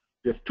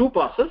 we have 2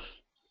 passes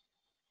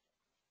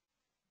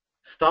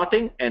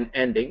starting and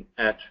ending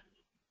at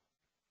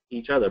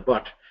each other.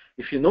 But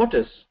if you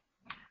notice,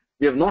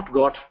 we have not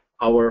got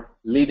our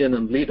lead in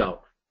and lead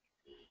out.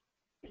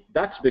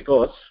 That's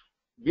because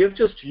we have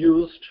just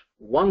used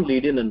one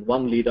lead in and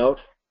one lead out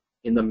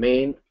in the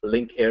main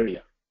link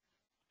area.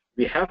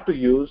 We have to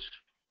use,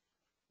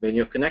 when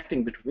you're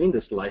connecting between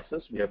the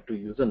slices, we have to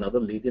use another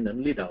lead in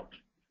and lead out.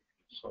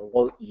 So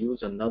we'll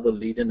use another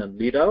lead in and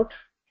lead out.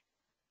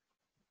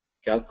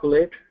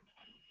 Calculate.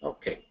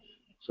 Okay.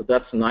 So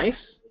that's nice.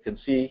 You can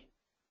see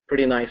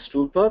pretty nice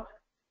toolpath.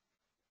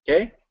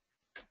 Okay.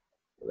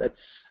 Let's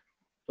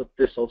put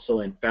this also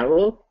in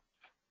parallel.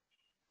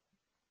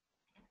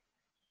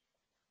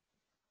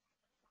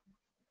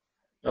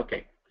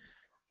 Okay.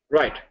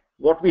 Right.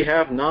 What we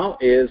have now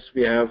is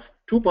we have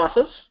two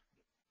passes,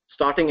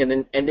 starting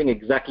and ending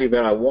exactly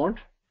where I want.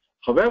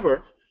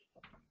 However,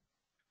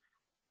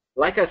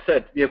 like I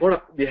said, we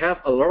have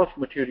a lot of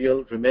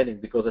material remaining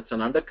because it's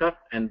an undercut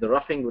and the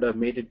roughing would have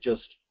made it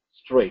just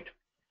straight.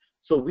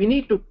 So we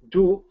need to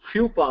do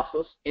few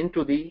passes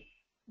into the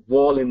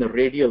wall in a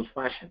radial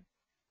fashion.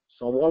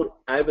 So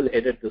I will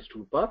edit this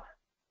toolpath.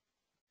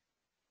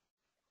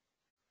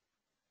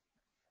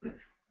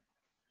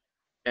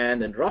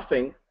 And in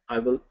roughing, I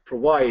will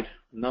provide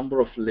number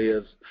of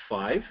layers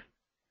 5,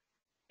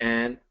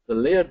 and the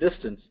layer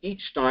distance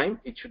each time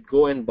it should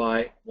go in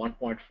by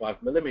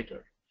 1.5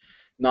 millimeter.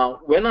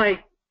 Now, when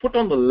I put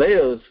on the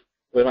layers,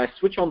 when I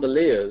switch on the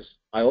layers,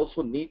 I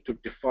also need to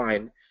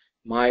define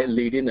my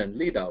lead in and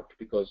lead out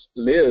because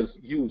layers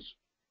use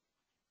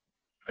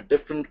a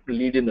different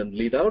lead in and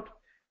lead out.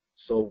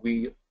 So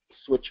we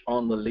switch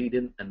on the lead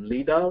in and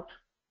lead out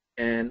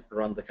and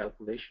run the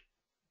calculation.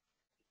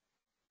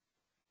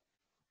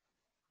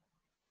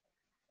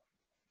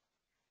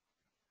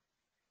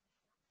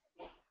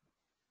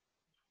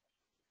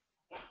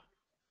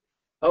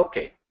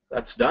 Okay,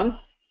 that's done.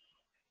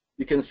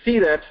 You can see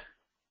that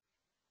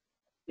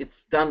it's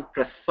done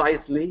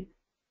precisely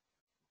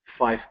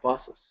 5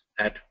 passes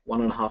at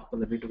 1.5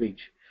 millimeter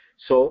each.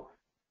 So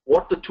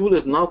what the tool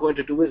is now going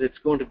to do is it's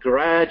going to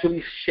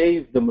gradually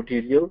shave the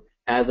material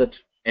as it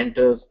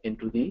enters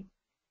into the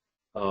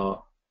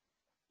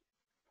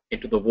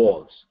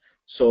walls.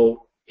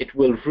 So it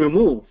will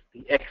remove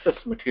the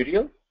excess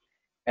material.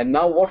 And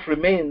now what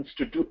remains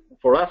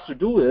for us to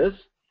do is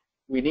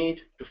we need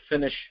to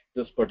finish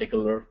this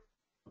particular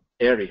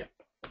area.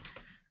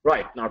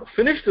 Right, now to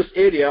finish this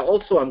area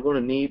also I'm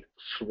going to need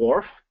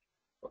SWARF,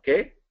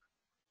 okay,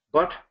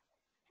 but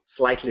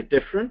slightly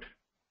different.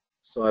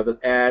 So I will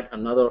add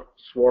another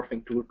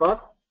swarfing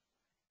toolpath.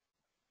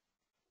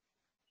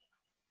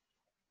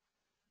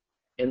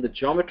 In the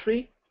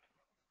geometry,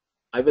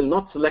 I will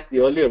not select the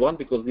earlier one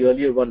because the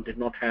earlier one did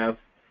not have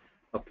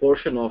a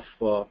portion of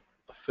a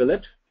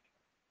fillet.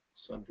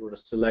 So I'm going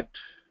to select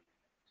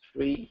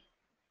 3,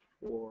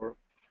 4,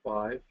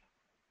 5.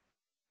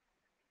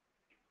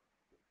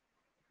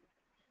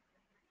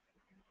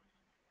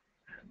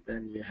 And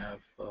then we have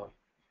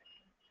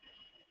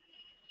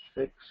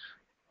 6,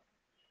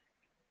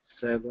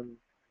 7,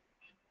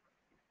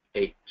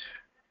 8.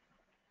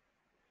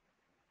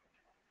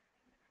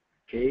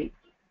 Okay,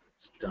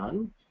 it's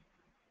done.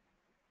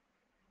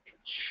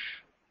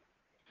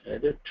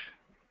 Edit.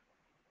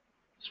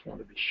 Just want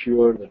to be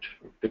sure that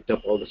we picked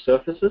up all the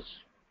surfaces.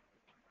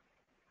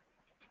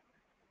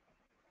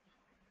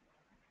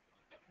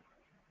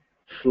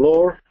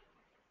 Floor,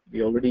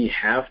 we already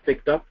have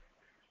picked up.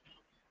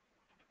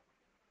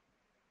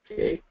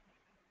 Okay,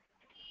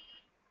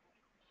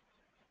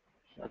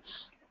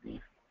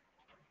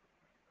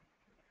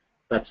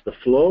 that's the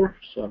floor.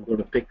 So I'm going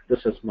to pick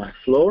this as my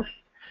floor.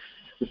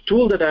 The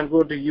tool that I'm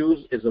going to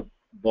use is a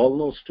ball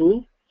nose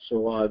tool.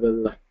 So I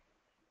will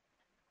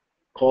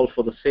call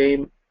for the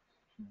same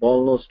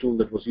ball nose tool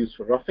that was used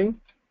for roughing.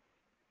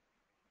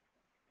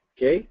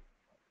 Okay,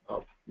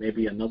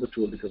 maybe another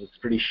tool because it's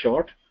pretty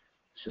short.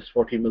 It's just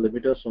 40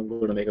 millimeters, so I'm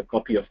going to make a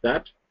copy of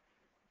that.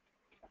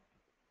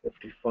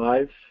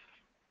 55,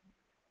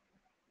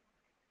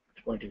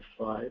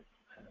 25, and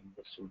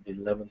this will be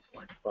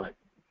 11.5.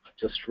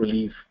 Just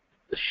relieve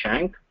the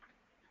shank.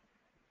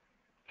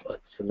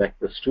 Let's select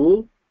this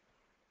tool.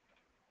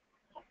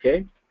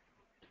 Okay,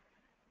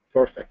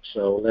 perfect.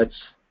 So let's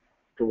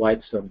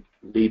provide some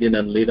lead in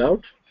and lead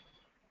out.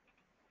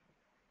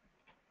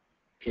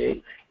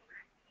 Okay,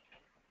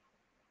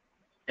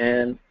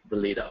 and the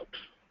lead out.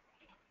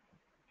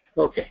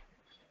 Okay,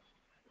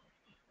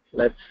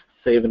 let's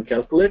save and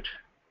calculate.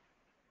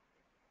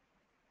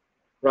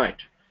 Right,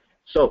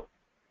 so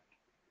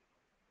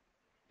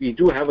we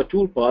do have a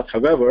tool path.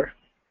 However,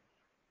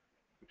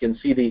 you can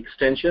see the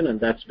extension, and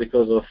that's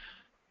because of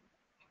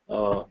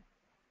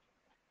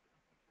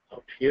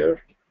out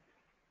here,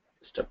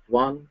 step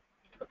 1,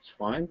 that's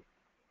fine.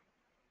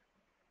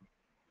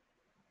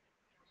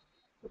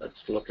 Let's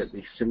look at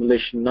the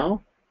simulation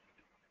now.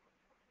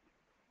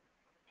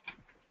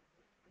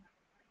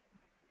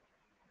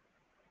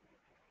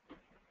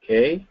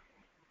 Okay.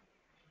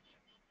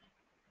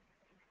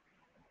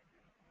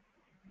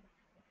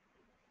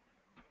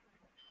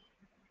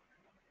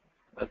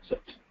 That's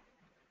it.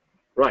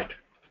 Right.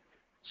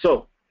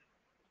 So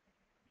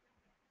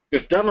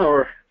we've done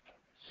our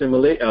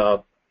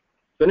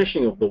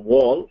finishing of the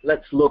wall,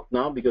 let's look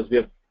now, because we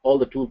have all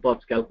the tool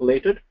paths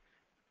calculated.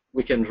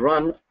 We can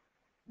run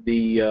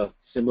the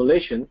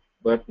simulation,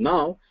 but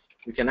now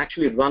we can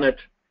actually run it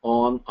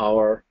on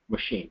our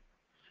machine.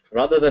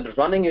 Rather than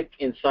running it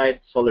inside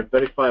Solid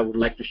Verify, I would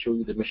like to show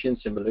you the machine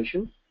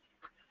simulation.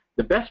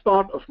 The best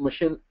part of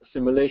machine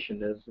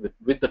simulation is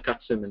with the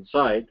CutSim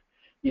inside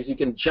is you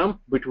can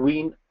jump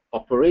between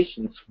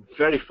operations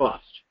very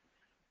fast,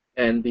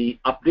 and the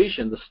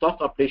updation, the stock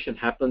updation,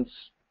 happens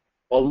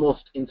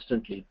almost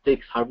instantly. It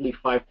takes hardly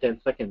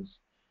 5-10 seconds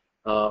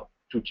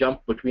to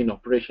jump between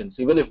operations.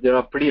 Even if there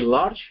are pretty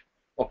large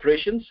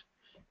operations,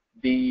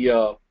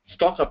 the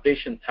stock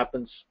updation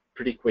happens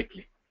pretty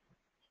quickly.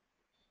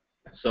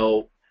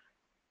 So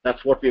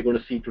that's what we're going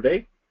to see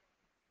today.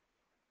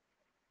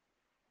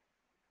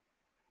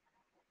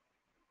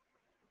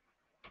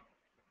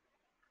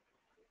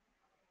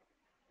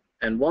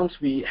 And once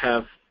we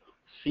have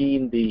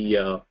seen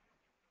the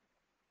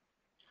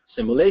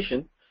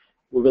simulation,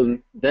 we will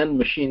then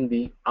machine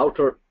the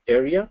outer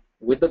area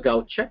with the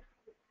gout check,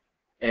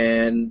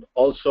 and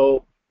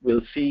also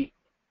we'll see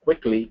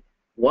quickly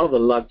one of the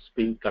lugs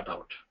being cut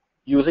out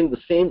using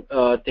the same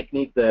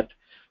technique that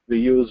we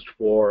used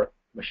for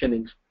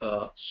machining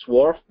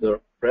SWARF, the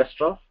press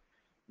trough,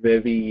 where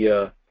we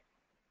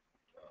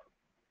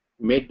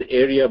made the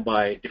area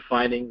by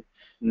defining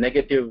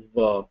negative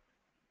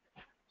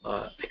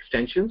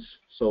extensions.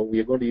 So we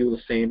are going to use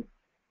the same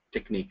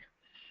technique.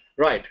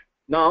 Right,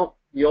 now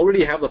we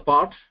already have the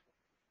part,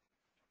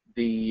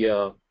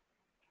 the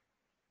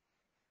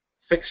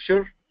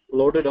fixture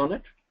loaded on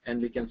it,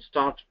 and we can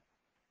start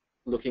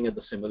looking at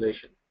the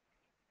simulation.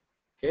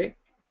 Okay,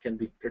 can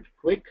be pretty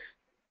quick.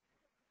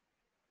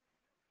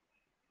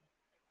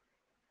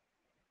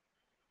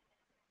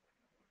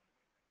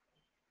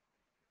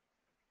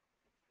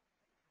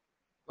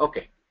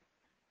 Okay,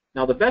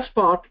 now the best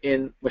part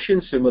in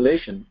machine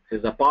simulation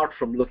is, apart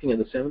from looking at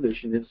the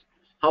simulation, is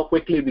how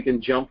quickly we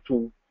can jump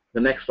to the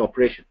next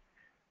operation.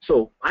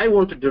 So I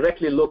want to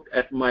directly look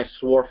at my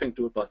swarfing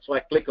toolpath. So I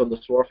click on the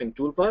swarfing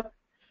toolpath,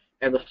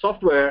 and the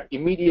software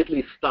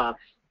immediately starts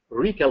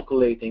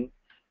recalculating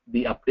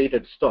the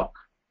updated stock.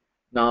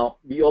 Now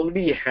we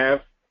already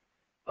have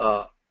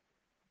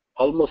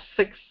almost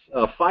 5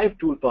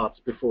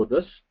 toolpaths before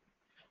this,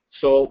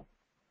 so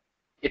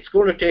it's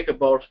going to take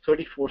about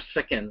 34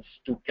 seconds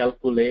to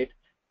calculate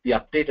the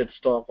updated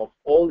stock of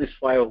all these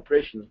 5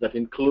 operations that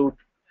include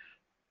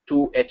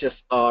 2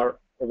 HSR,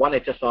 1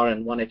 HSR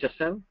and 1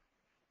 HSM,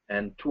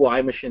 and 2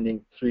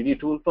 iMachining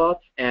 3D toolpaths,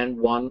 and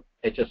 1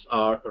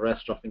 HSR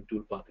rest roughing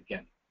toolpath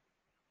again.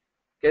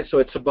 Okay, so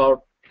it's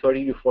about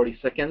 30 to 40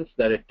 seconds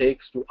that it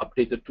takes to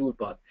update the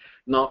toolpath.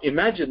 Now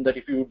imagine that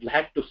if you would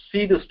have to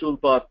see this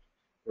toolpath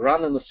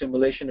run in the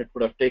simulation, it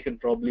would have taken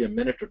probably a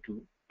minute or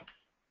two.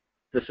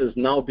 This is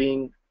now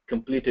being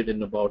completed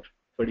in about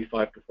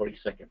 35 to 40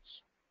 seconds.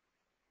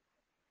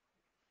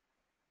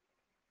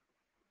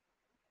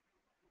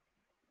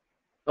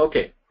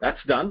 Okay,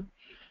 that's done.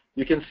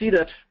 You can see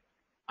that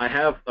I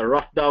have a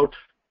roughed out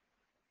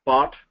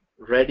part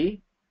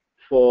ready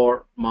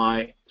for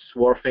my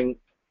swarfing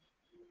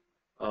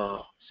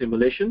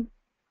simulation.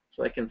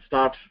 So I can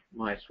start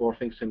my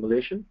swarfing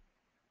simulation.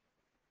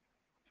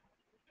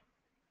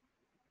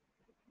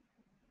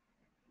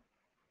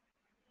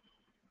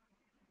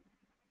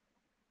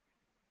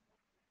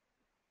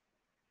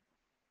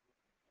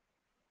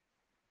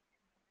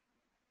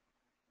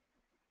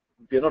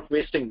 We're not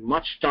wasting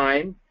much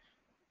time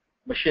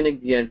machining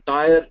the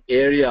entire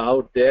area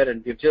out there,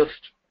 and we've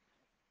just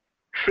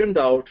trimmed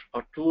out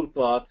our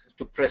toolpath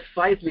to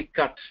precisely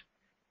cut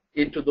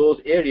into those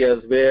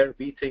areas where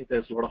we think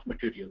there's a lot of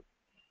material.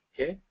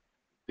 Okay,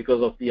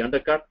 because of the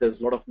undercut, there's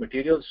a lot of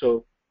material.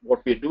 So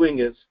what we're doing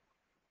is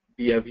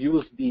we have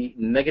used the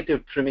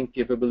negative trimming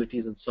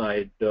capabilities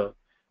inside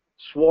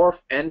SWARF,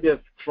 and we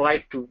have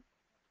tried to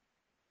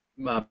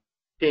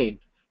maintain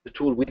the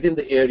tool within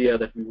the area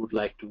that we would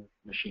like to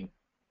machine.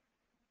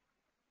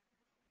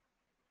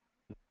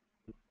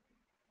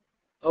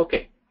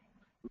 Okay,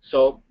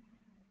 so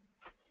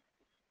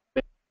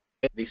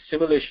the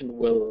simulation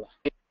will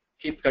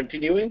keep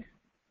continuing.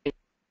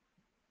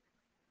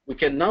 We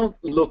can now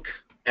look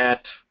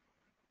at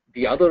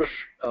the other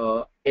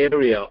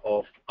area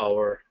of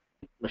our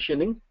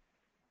machining.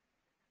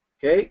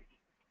 Okay,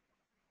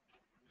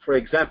 for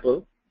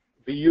example,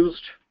 we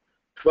used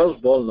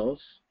 12 ball nose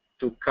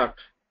to cut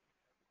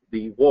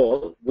the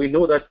wall. We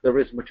know that there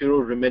is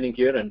material remaining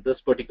here, and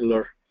this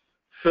particular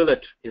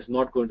fillet is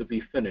not going to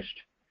be finished.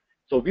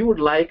 So we would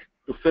like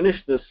to finish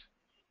this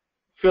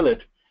fillet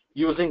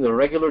using the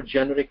regular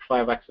generic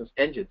 5-axis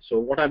engine. So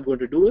what I'm going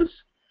to do is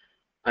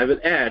I will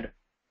add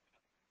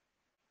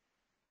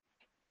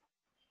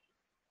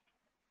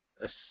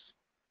a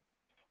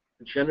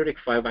generic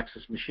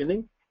 5-axis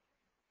machining,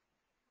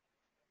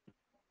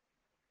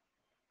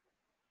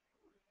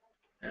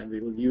 and we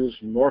will use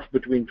morph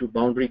between 2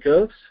 boundary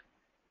curves.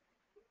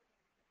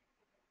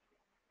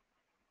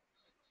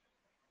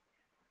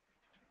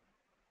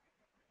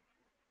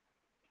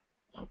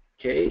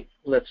 Okay,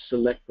 let's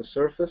select the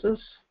surfaces.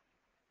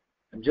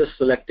 I'm just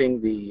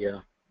selecting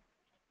the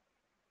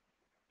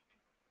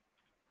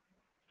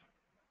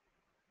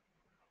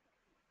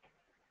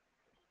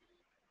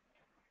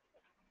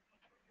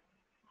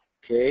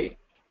okay,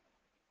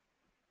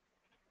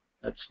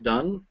 that's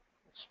done.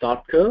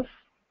 Start curve.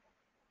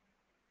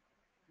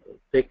 We'll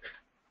pick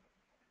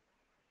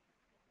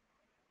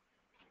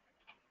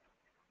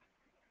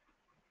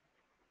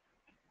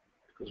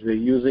because we're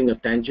using a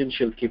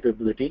tangential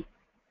capability.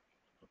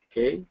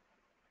 Okay.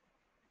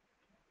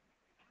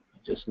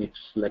 Just need to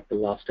select the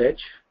last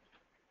edge.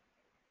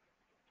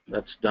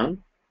 That's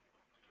done.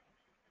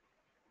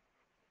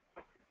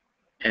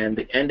 And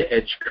the end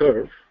edge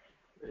curve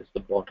is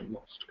the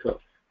bottommost curve.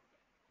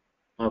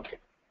 Okay,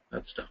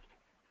 that's done.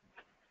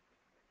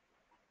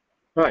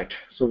 Right,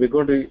 so we're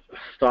going to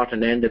start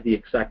and end at the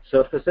exact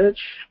surface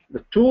edge.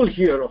 The tool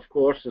here, of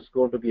course, is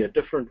going to be a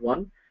different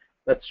one.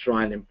 Let's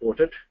try and import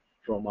it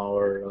from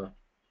our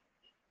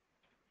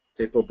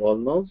taper ball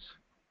nose.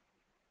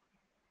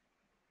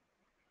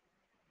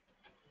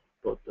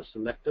 Put the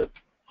selected.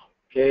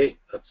 Okay,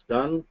 that's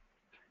done.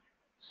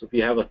 So we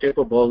have a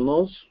taper ball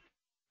nose.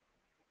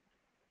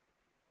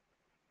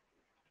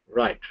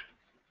 Right,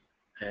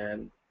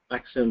 and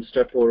maximum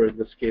step over in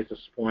this case is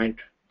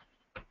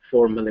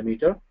 0.4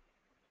 millimeter.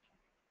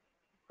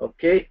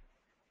 Okay,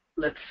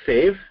 let's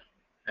save,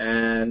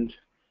 and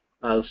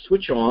I'll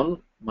switch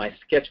on my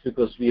sketch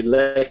because we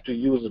like to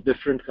use a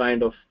different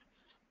kind of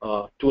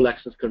tool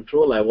axis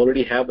control. I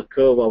already have the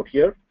curve out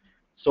here,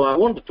 so I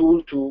want the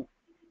tool to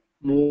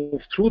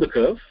move through the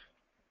curve,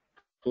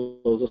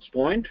 closest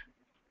point,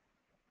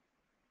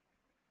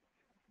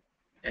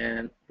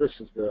 and this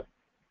is the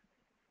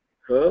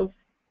curve.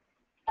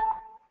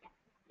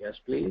 Yes,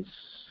 please.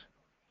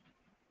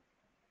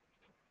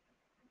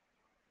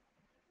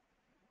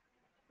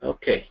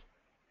 Okay.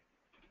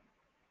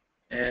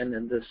 And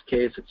in this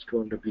case, it's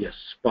going to be a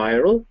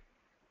spiral.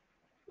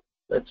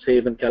 Let's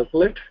save and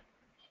calculate.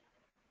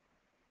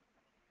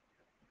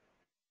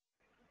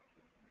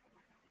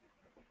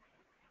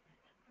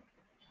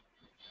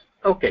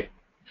 Okay.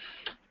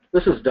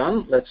 This is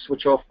done. Let's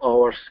switch off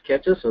our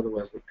sketches,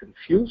 otherwise we're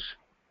confused.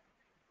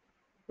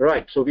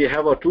 Right, so we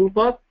have our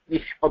toolpath.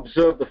 We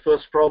observe the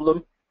first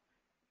problem.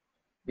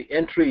 The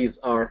entries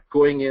are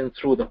going in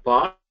through the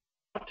part.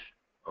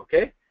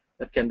 Okay,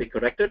 that can be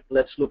corrected.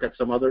 Let's look at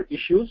some other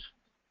issues.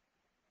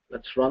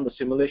 Let's run the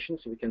simulation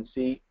so we can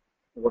see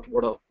what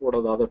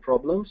are the other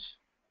problems.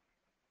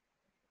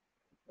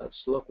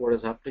 Let's look what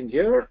is happening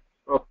here.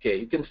 Okay,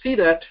 you can see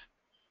that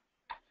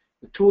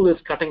the tool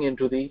is cutting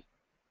into the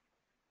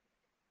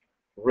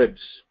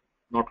ribs.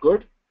 Not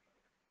good.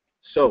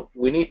 So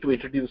we need to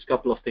introduce a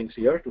couple of things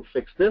here to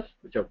fix this,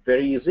 which are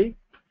very easy.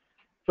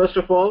 First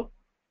of all,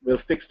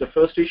 we'll fix the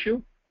first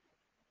issue.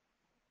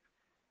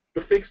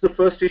 To fix the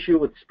first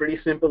issue, it's pretty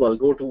simple. I'll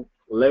go to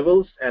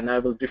levels and I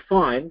will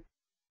define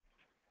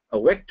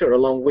a vector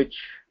along which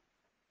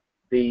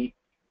the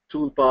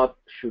toolpath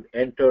should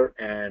enter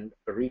and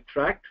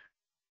retract.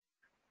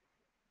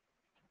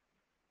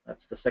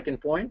 That's the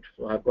second point.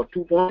 So I've got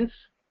 2 points.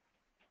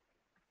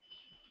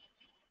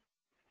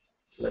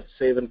 Let's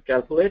save and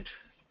calculate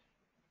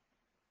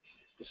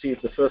to see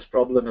if the first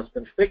problem has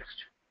been fixed.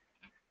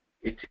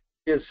 It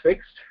is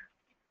fixed.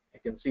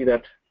 You can see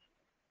that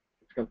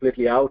it's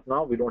completely out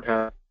now. We don't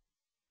have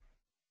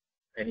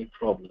any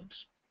problems.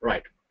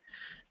 Right.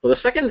 For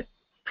the second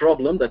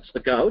problem, that's the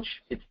gouge.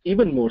 It's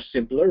even more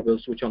simpler. We'll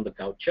switch on the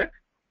gouge check.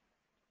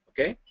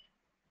 Okay.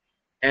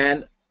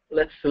 And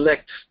let's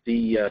select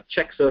the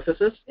check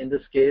surfaces. In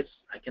this case,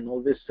 I can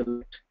always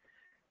select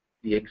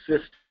the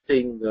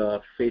existing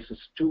faces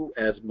 2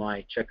 as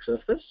my check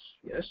surface.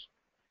 Yes.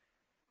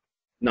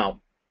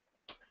 Now,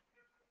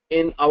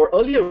 in our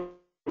earlier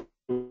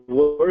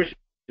versions,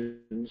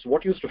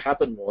 what used to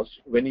happen was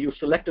when you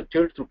select a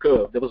tilt through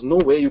curve, there was no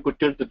way you could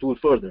tilt the tool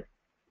further,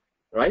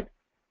 right?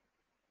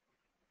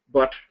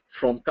 But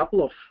from a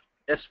couple of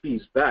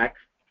SPs back,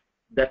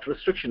 that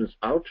restriction is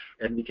out,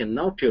 and we can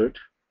now tilt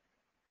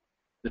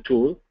the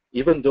tool,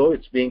 even though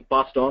it's being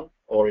passed on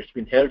or it's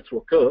been held through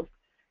a curve.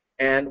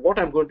 And what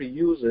I'm going to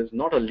use is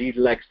not a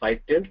lead-lag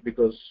side tilt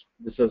because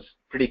this is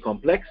pretty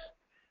complex.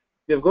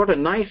 We've got a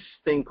nice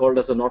thing called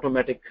as an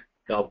automatic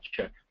gouge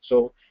check.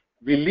 So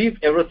we leave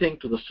everything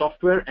to the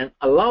software and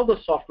allow the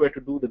software to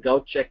do the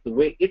gouge check the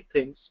way it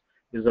thinks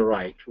is the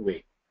right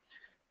way.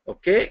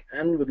 Okay,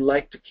 and we'd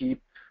like to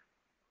keep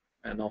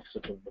an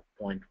offset of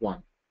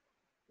 0.1.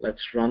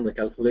 Let's run the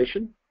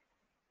calculation.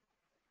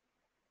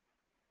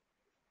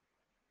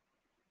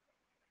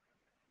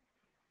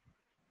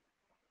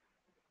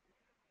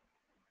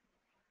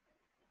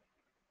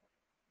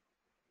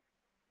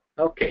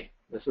 Okay,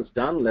 this is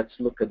done. Let's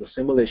look at the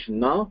simulation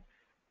now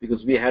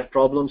because we had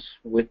problems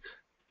with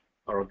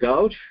our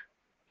gouge.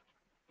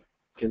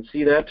 You can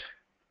see that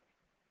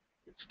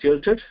it's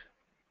tilted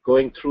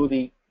going through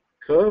the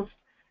curve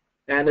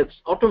and it's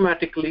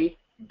automatically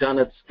done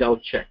its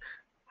gouge check.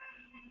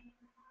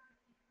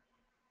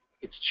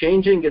 It's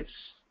changing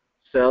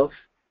itself.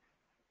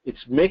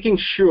 It's making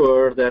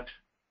sure that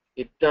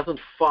it doesn't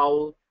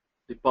foul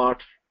the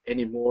part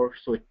anymore,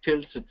 so it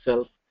tilts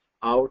itself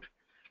out,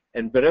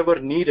 and wherever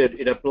needed,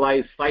 it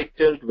applies side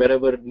tilt.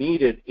 Wherever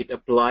needed, it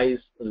applies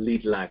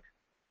lead lag.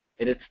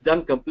 And it's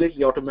done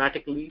completely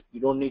automatically.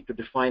 You don't need to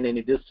define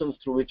any distance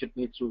through which it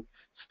needs to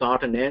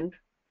start and end.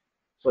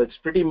 So it's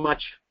pretty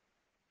much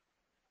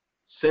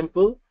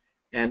simple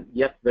and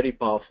yet very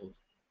powerful.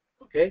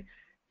 Okay,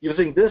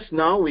 using this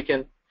now we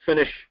can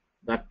finish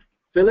that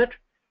fillet.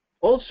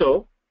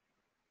 Also,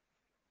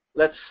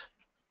 let's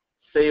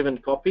save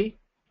and copy,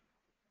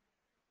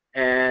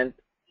 and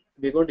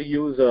we're going to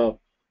use a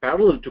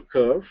parallel to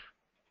curve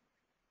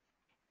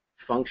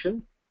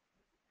function.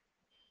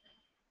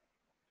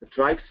 The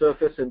drive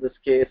surface in this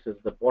case is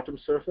the bottom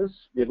surface.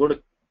 We're going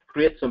to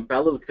create some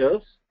parallel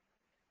curves,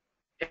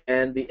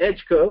 and the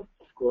edge curve,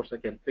 of course, I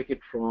can pick it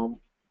from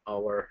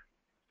our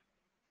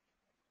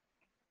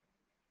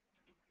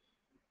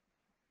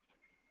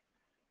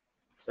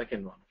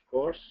second one, of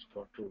course.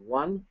 Go to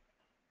 1,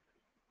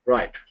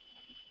 right,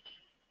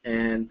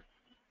 and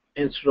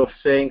instead of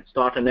saying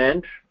start and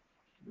end,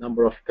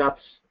 number of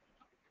cuts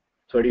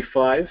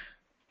 35,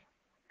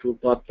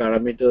 toolpath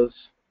parameters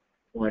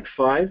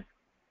 0.5,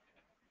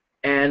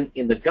 and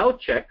in the gouge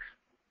check,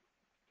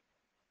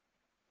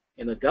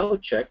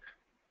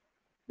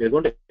 we're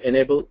going to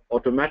enable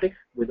automatic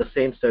with the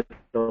same set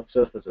of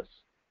surfaces.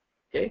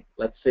 Okay,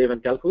 let's save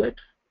and calculate.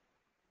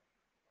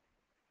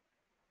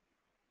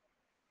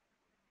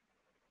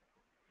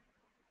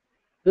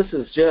 This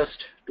is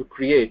just to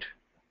create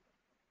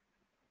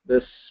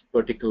this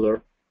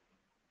particular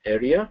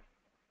area.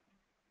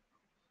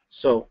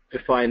 So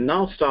if I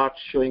now start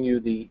showing you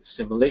the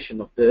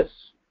simulation of this,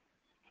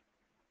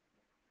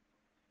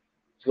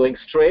 it's going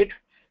straight,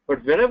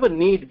 but wherever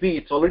need be,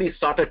 it's already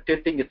started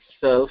tilting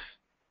itself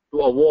to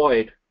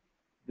avoid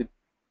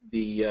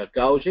the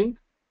gouging.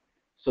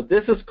 So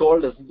this is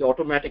called as the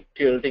automatic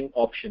tilting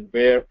option,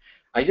 where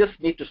I just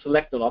need to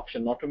select an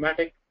option,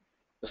 automatic.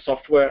 The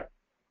software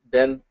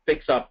then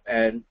picks up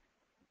and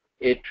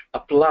it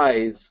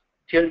applies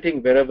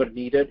tilting wherever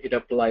needed, it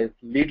applies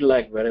lead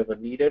lag wherever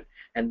needed,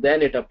 and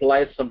then it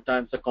applies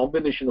sometimes a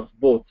combination of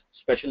both,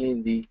 especially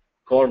in the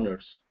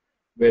corners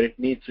where it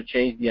needs to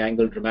change the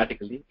angle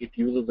dramatically. It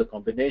uses a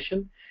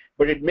combination,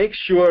 but it makes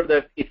sure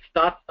that it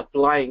starts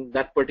applying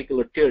that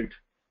particular tilt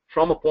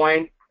from a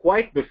point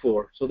quite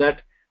before, so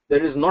that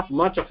there is not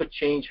much of a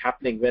change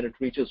happening when it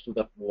reaches to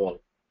that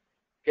wall.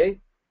 Okay,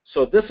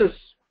 so this is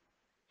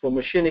for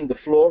machining the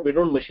floor. We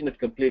don't machine it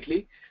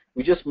completely.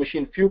 We just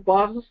machine few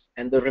passes,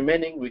 and the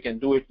remaining we can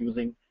do it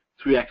using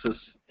 3-axis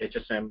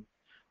HSM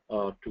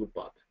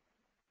toolpath.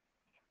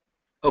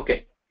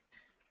 Okay,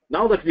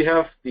 now that we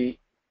have the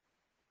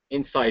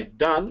inside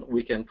done,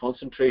 we can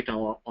concentrate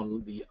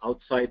on the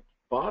outside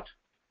part.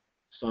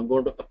 So I'm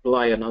going to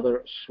apply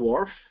another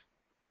SWARF,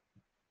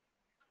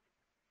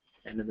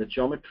 and in the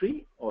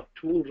geometry, or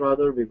tool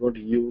rather, we're going to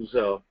use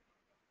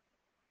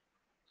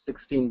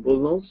 16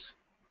 bullnose.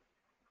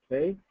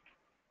 Okay,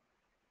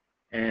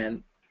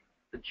 and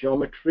the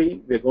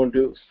geometry, we're going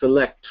to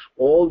select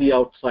all the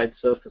outside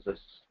surfaces.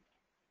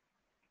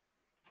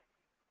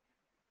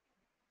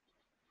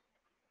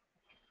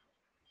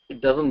 It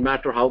doesn't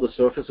matter how the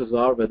surfaces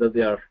are, whether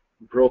they are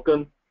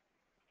broken,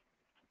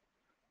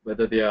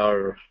 whether they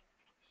are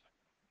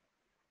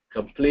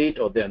complete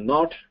or they're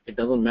not. It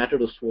doesn't matter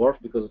to SWARF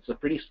because it's a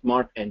pretty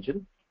smart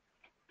engine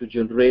to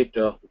generate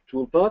a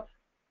toolpath.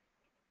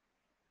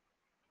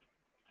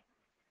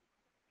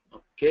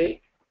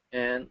 Okay,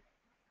 and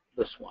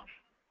this one.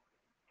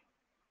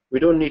 We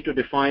don't need to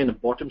define a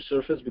bottom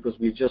surface because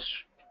we're just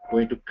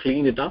going to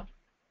clean it up.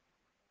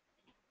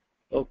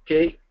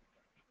 Okay,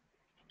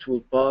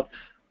 toolpath,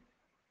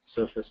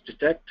 surface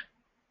detect,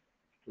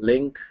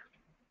 link,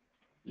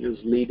 use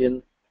lead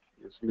in,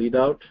 use lead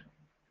out.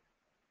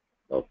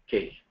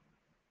 Okay,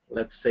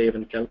 let's save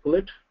and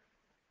calculate.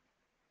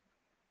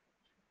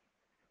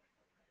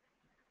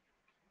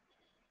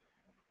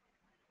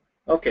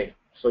 Okay,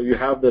 so you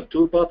have the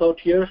toolpath out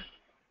here,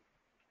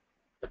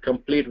 a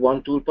complete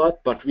one toolpath,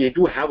 but we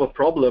do have a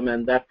problem,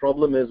 and that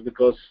problem is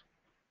because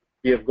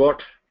we have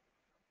got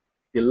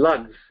the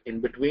lugs in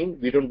between.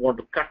 We don't want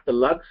to cut the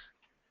lugs.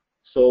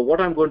 So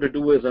what I'm going to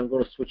do is I'm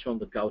going to switch on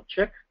the gouge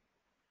check,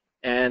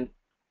 and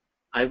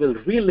I will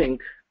relink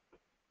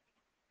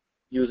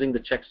using the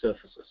check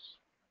surfaces.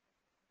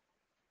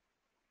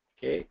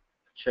 Okay,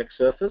 check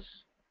surface,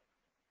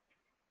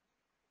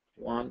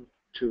 1,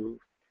 2,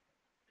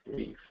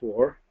 3,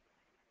 4,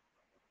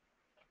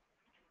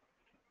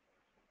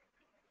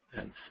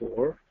 and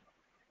 4.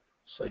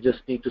 So I just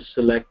need to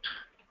select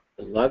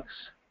the lugs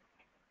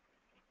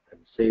and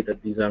say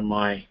that these are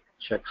my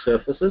check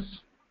surfaces.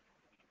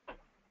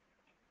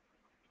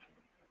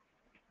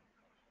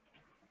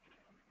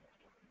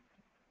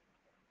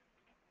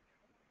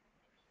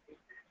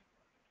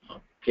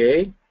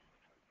 Okay.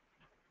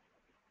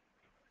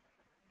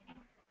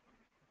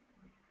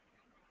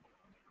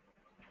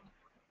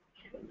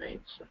 Remains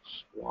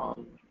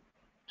 1,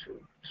 2,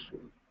 3,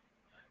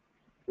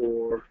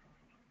 4,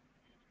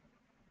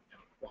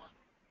 1,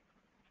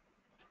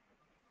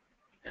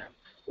 and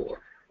 4.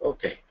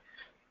 Okay.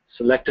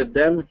 selected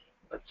them.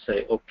 Let's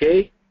say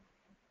OK.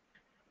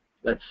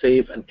 Let's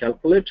save and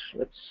calculate.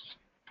 Let's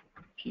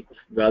keep a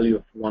value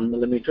of 1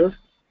 millimeter.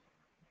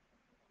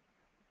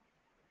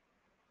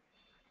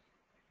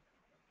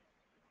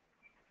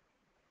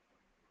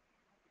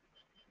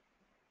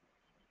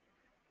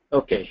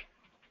 Okay.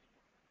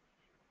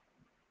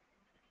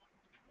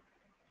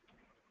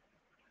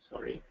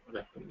 Sorry,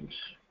 what happened?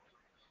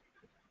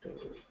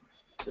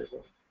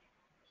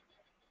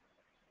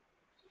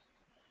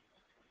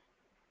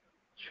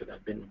 Should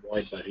have been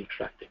void by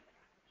retracting.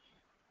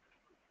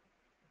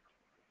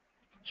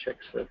 Check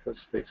surface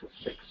faces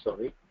 6,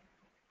 sorry.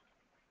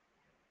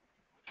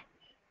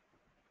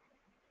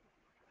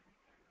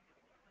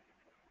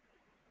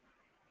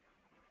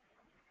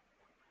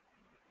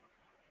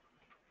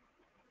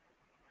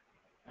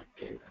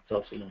 Okay, that's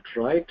also not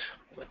right.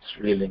 Let's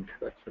relink.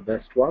 That's the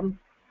best one.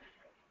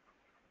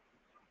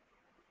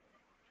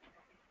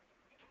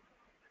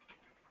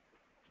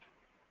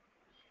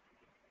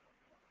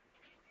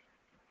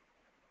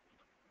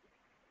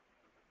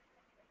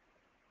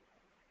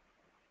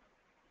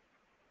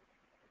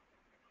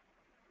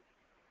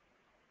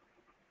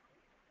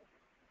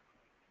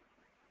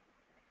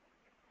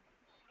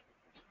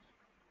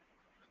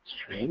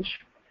 Strange.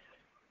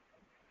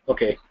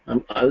 Okay,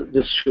 I'll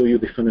just show you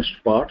the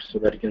finished part so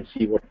that you can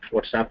see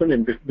what's happened.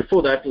 And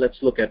before that, let's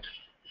look at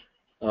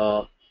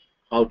how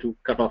to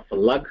cut off a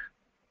lug.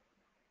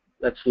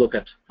 Let's look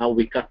at how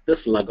we cut this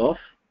lug off.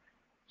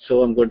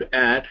 So I'm going to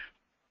add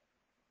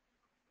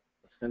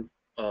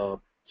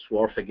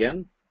SWARF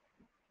again.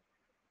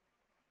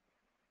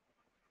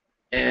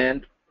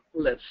 And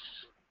let's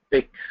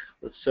pick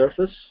the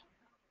surface.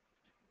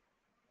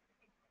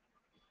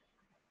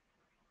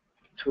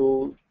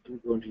 Tool I'm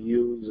going to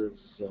use is,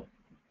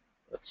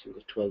 let's use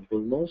a 12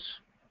 bull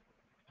nose.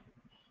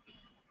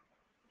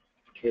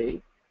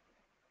 Okay.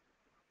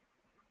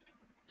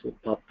 So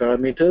path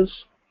parameters.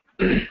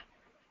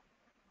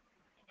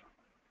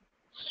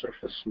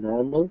 Surface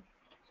normal.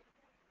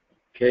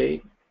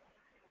 Okay.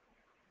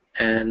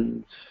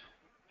 And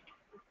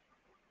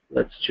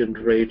let's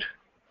generate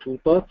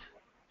toolpath.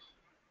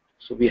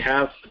 So we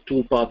have a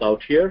toolpath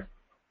out here.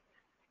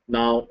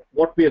 Now,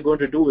 what we are going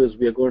to do is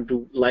we are going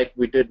to, like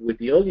we did with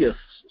the earlier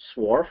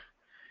SWARF,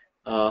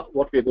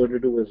 what we are going to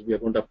do is we are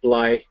going to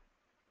apply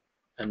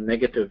a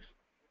negative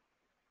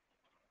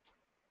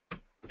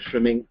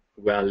trimming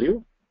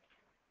value.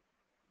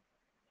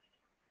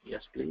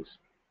 Yes, please.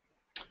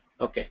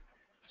 Okay,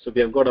 so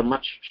we have got a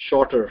much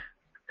shorter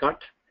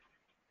cut.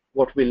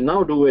 What we'll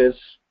now do is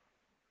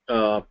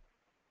we're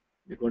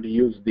going to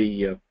use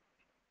the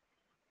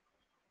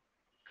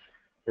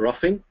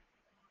roughing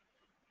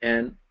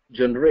and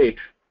generate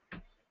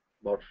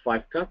about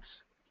 5 cuts.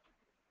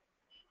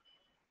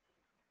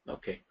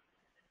 Okay,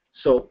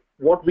 so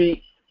what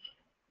we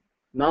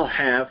now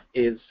have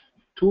is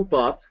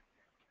toolpath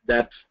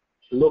that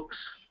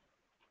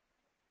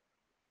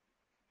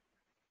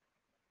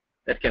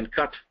can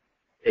cut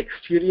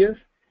exterior,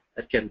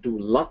 that can do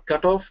lug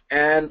cutoff,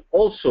 and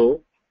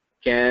also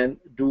can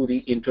do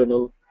the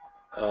internal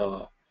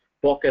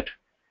pocket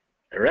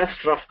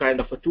rest rough kind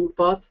of a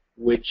toolpath,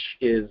 which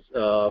is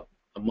a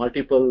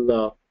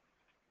multiple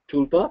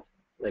toolpath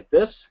like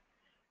this.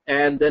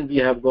 And then we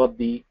have got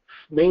the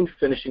main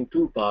finishing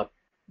toolpath,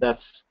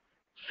 that's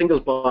single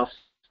pass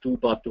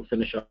toolpath to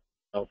finish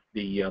up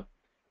the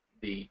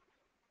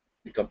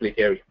complete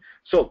area.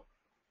 So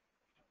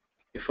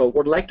if I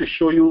would like to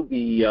show you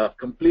the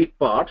complete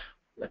part,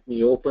 let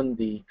me open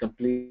the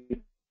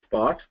complete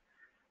part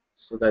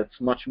so that it's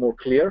much more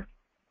clear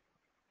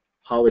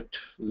how it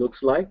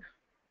looks like.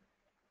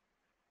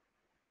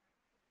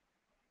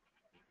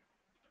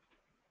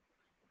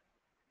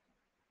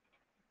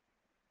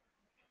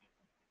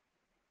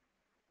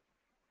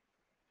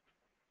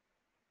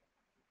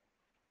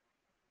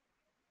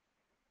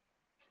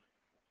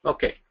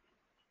 Okay,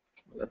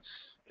 let's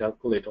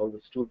calculate all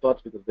these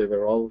toolpaths because they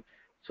were all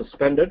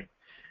suspended.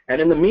 And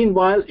in the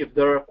meanwhile, if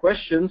there are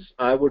questions,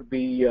 I would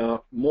be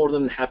more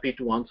than happy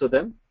to answer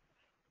them.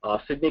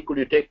 Sydney, could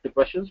you take the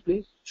questions,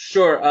 please?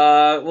 Sure.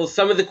 Well,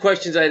 some of the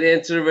questions I'd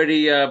answered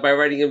already by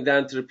writing them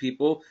down to the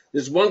people.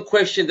 There's one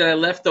question that I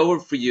left over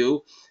for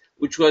you,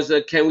 which was,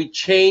 can we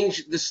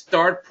change the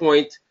start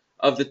point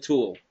of the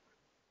tool?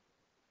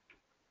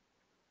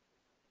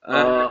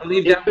 I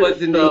believe that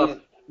was in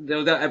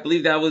I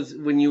believe that was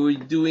when you were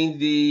doing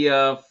the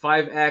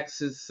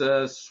 5-axis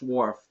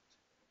SWARF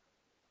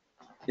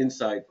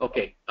inside.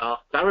 Okay.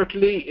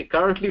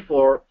 Currently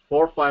for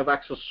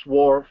 5-axis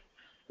SWARF,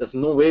 there's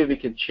no way we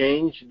can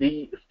change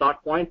the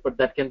start point, but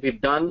that can be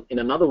done in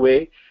another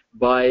way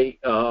by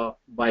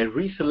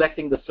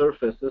reselecting the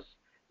surfaces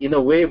in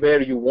a way where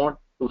you want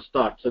to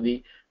start. So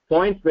the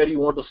point where you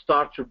want to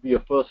start should be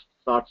your first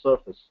start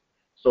surface.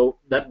 So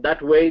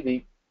that way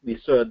the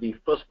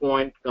first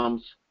point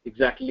comes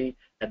exactly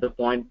at the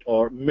point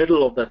or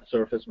middle of that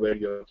surface where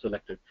you're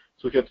selected.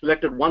 So if you've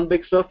selected one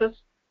big surface,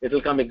 it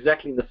will come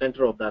exactly in the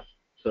center of that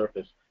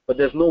surface. But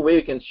there's no way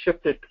you can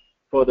shift it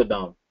further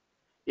down.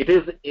 It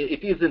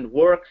is in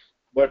works,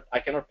 but I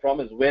cannot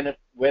promise when it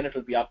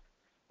will be up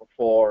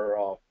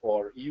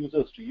for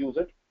users to use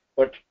it.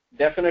 But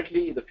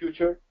definitely in the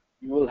future,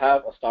 you will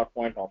have a start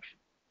point option.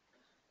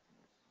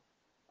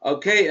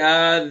 Okay,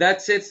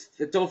 that's it.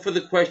 That's all for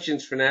the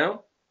questions for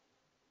now.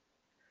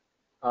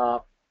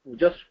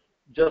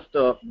 Just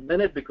a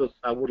minute, because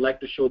I would like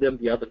to show them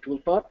the other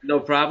toolpath. No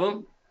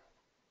problem.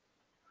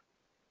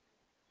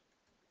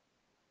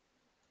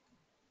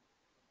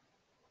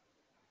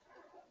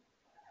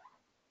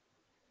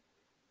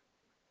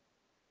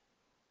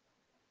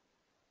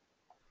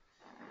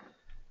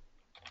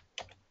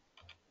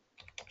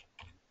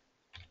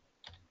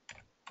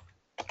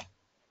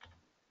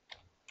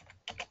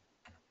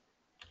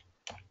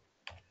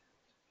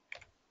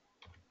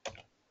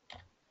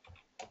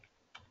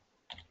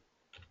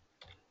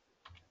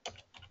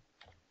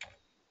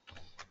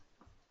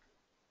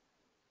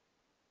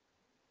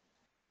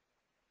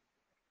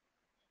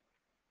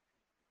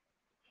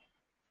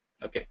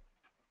 Okay.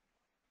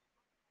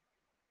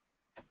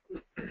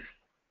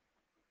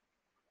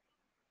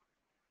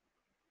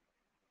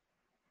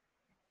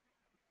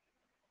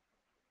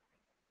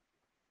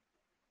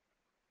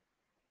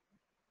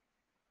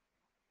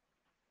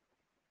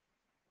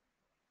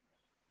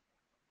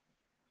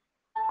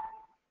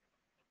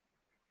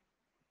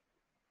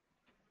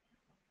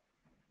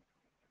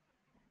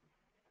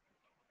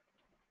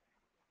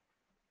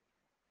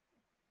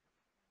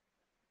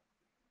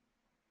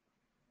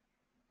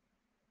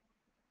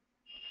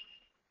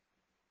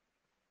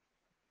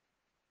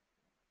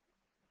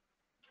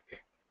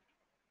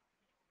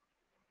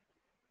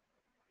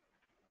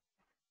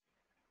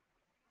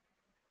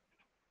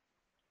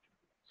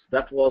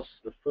 That was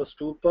the first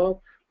toolpath.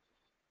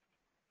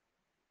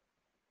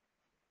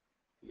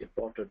 We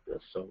imported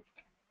this, so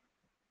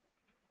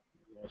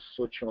we'll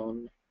switch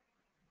on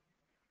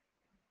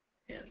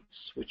and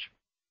switch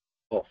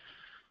off.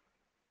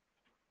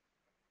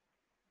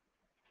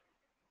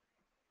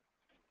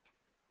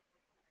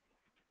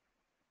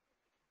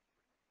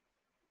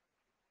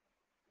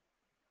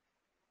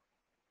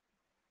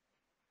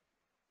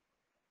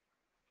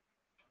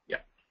 Yeah.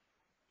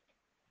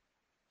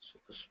 So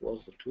this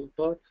was the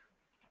toolpath.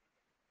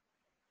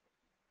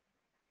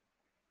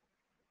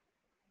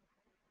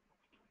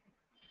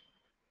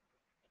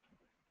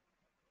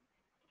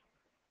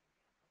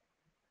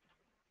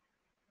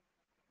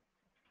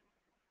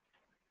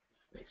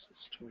 This is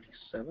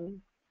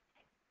 27.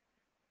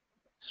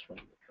 Let's run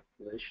the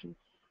calculation.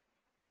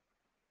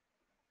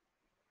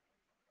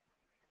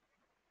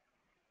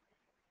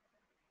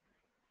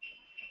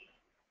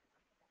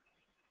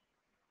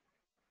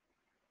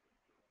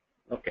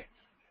 Okay.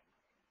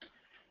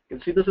 You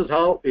can see this is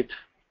how it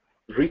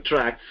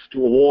retracts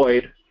to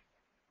avoid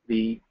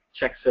the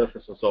check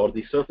surfaces or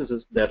the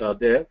surfaces that are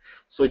there.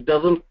 So it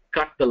doesn't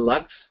cut the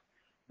lugs.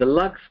 The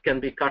lugs can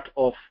be cut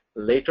off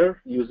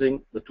later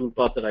using the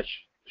toolpath that I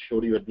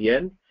showed you at the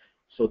end.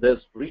 So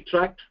there's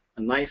retract,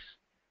 a nice,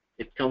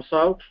 it comes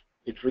out,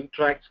 it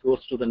retracts,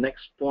 goes to the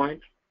next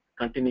point,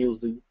 continues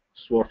the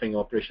swarfing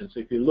operation. So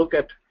if you look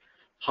at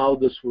how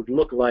this would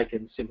look like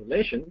in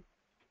simulation,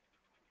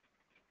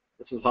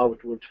 this is how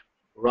it would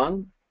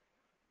run.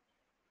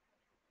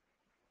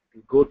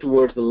 Go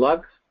towards the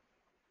lug,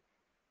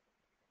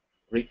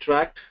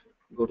 retract,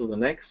 go to the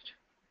next.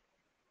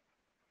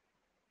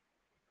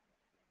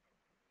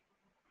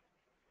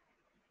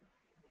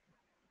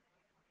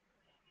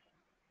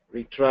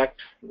 Retract,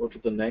 go to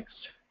the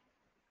next,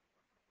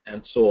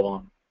 and so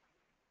on.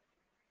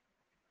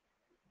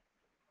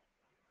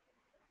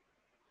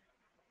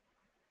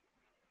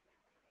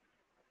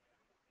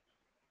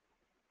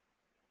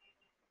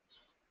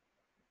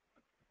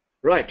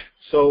 Right,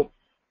 so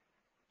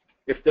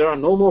if there are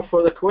no more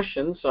further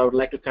questions, I would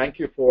like to thank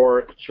you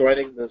for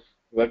joining this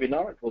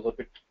webinar. It was a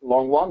bit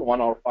long one, 1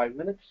 hour 5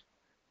 minutes.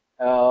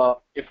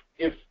 If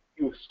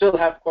you still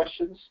have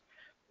questions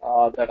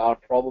that are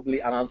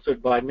probably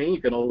unanswered by me,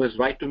 you can always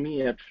write to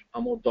me at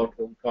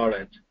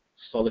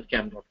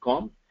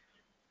amod.omkar@solidcam.com.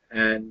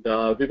 And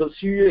we will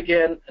see you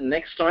again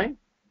next time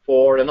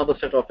for another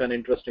set of an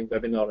interesting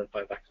webinar on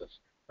 5-axis.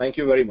 Thank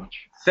you very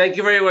much. Thank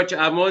you very much,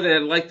 Amod. And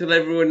I'd like to let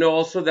everyone know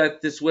also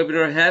that this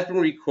webinar has been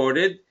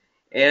recorded,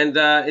 and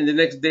in the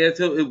next day or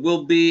two, it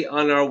will be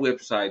on our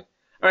website.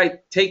 All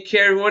right, take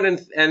care, everyone,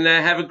 and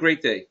have a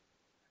great day.